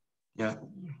 Yeah.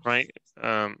 Right.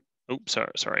 Oops.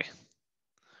 Sorry.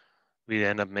 We'd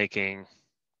end up making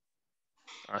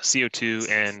CO2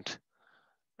 and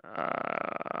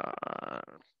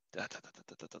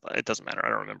it doesn't matter. I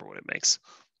don't remember what it makes.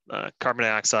 Carbon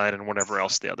dioxide and whatever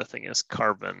else the other thing is.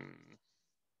 Carbon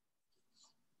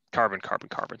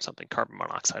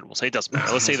monoxide. We'll say it doesn't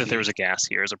matter. Let's say that there was a gas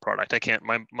here as a product. I can't.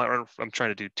 I'm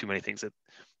trying to do too many things at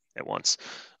once.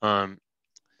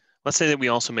 Let's say that we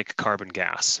also make a carbon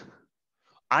gas.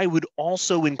 I would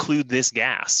also include this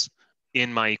gas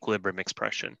in my equilibrium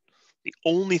expression. The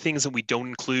only things that we don't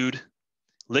include: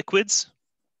 liquids,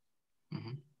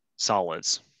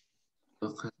 solids.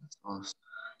 Liquid and solids.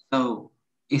 So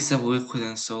except liquid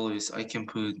and solids, I can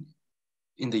put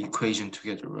in the equation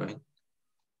together, right?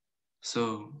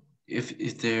 So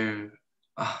if they're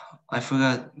I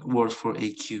forgot word for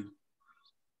AQ.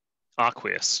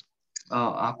 Aqueous.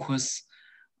 Aqueous.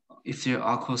 If they're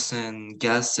aqueous and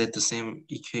gas at the same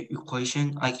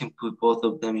equation, I can put both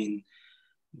of them in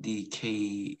the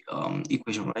K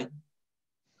equation, right?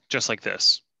 Just like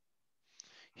this.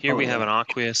 Here we have an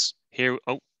aqueous. Here,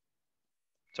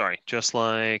 sorry, just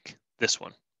like this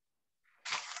one.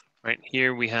 Right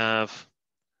here we have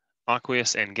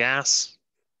aqueous and gas.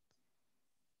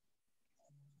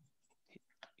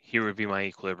 Here would be my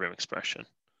equilibrium expression,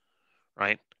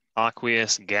 right?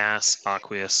 Aqueous, gas,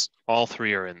 aqueous, all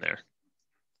three are in there.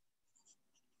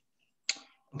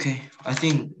 Okay, I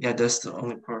think, yeah, that's the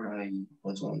only part I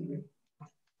was wondering.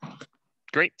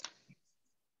 Great.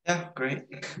 Yeah, great.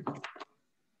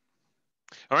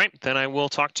 All right, then I will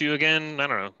talk to you again. I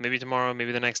don't know, maybe tomorrow,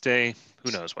 maybe the next day.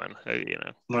 Who knows when?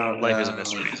 Life is a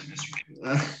mystery.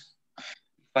 If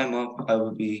I'm up, I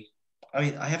will be. I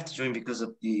mean, I have to join because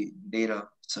of the data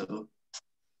So,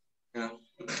 you know.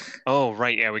 Oh,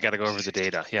 right. Yeah, we got to go over the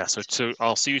data. Yeah. So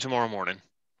I'll see you tomorrow morning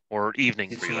or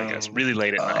evening for you, I guess. Really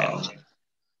late at night.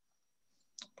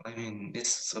 I mean,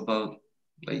 it's about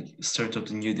like start of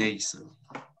the new day, so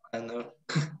I don't know.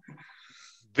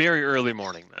 Very early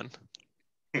morning,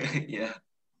 then. Yeah.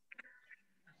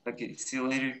 Okay. See you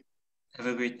later. Have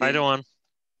a great Bye, day. Doan.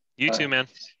 You Bye. too, man.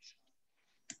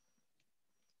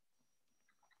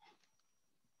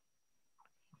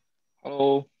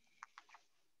 Hello.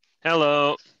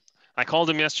 Hello. I called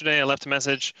him yesterday. I left a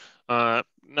message.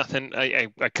 Nothing. I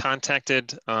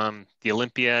contacted the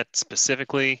Olympiad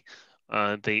specifically.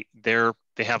 They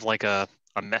have like a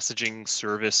messaging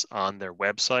service on their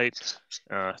website.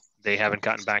 They haven't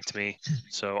gotten back to me,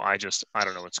 so I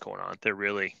don't know what's going on. They're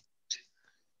really,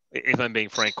 if I'm being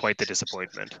frank, quite the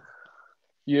disappointment.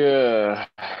 Yeah,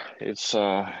 it's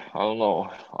I don't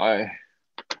know. I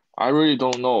really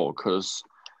don't know because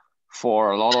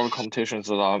for a lot of competitions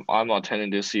that I'm attending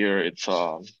this year, it's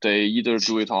they either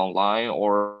do it online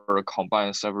or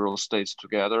combine several states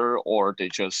together, or they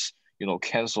just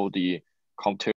cancel the competition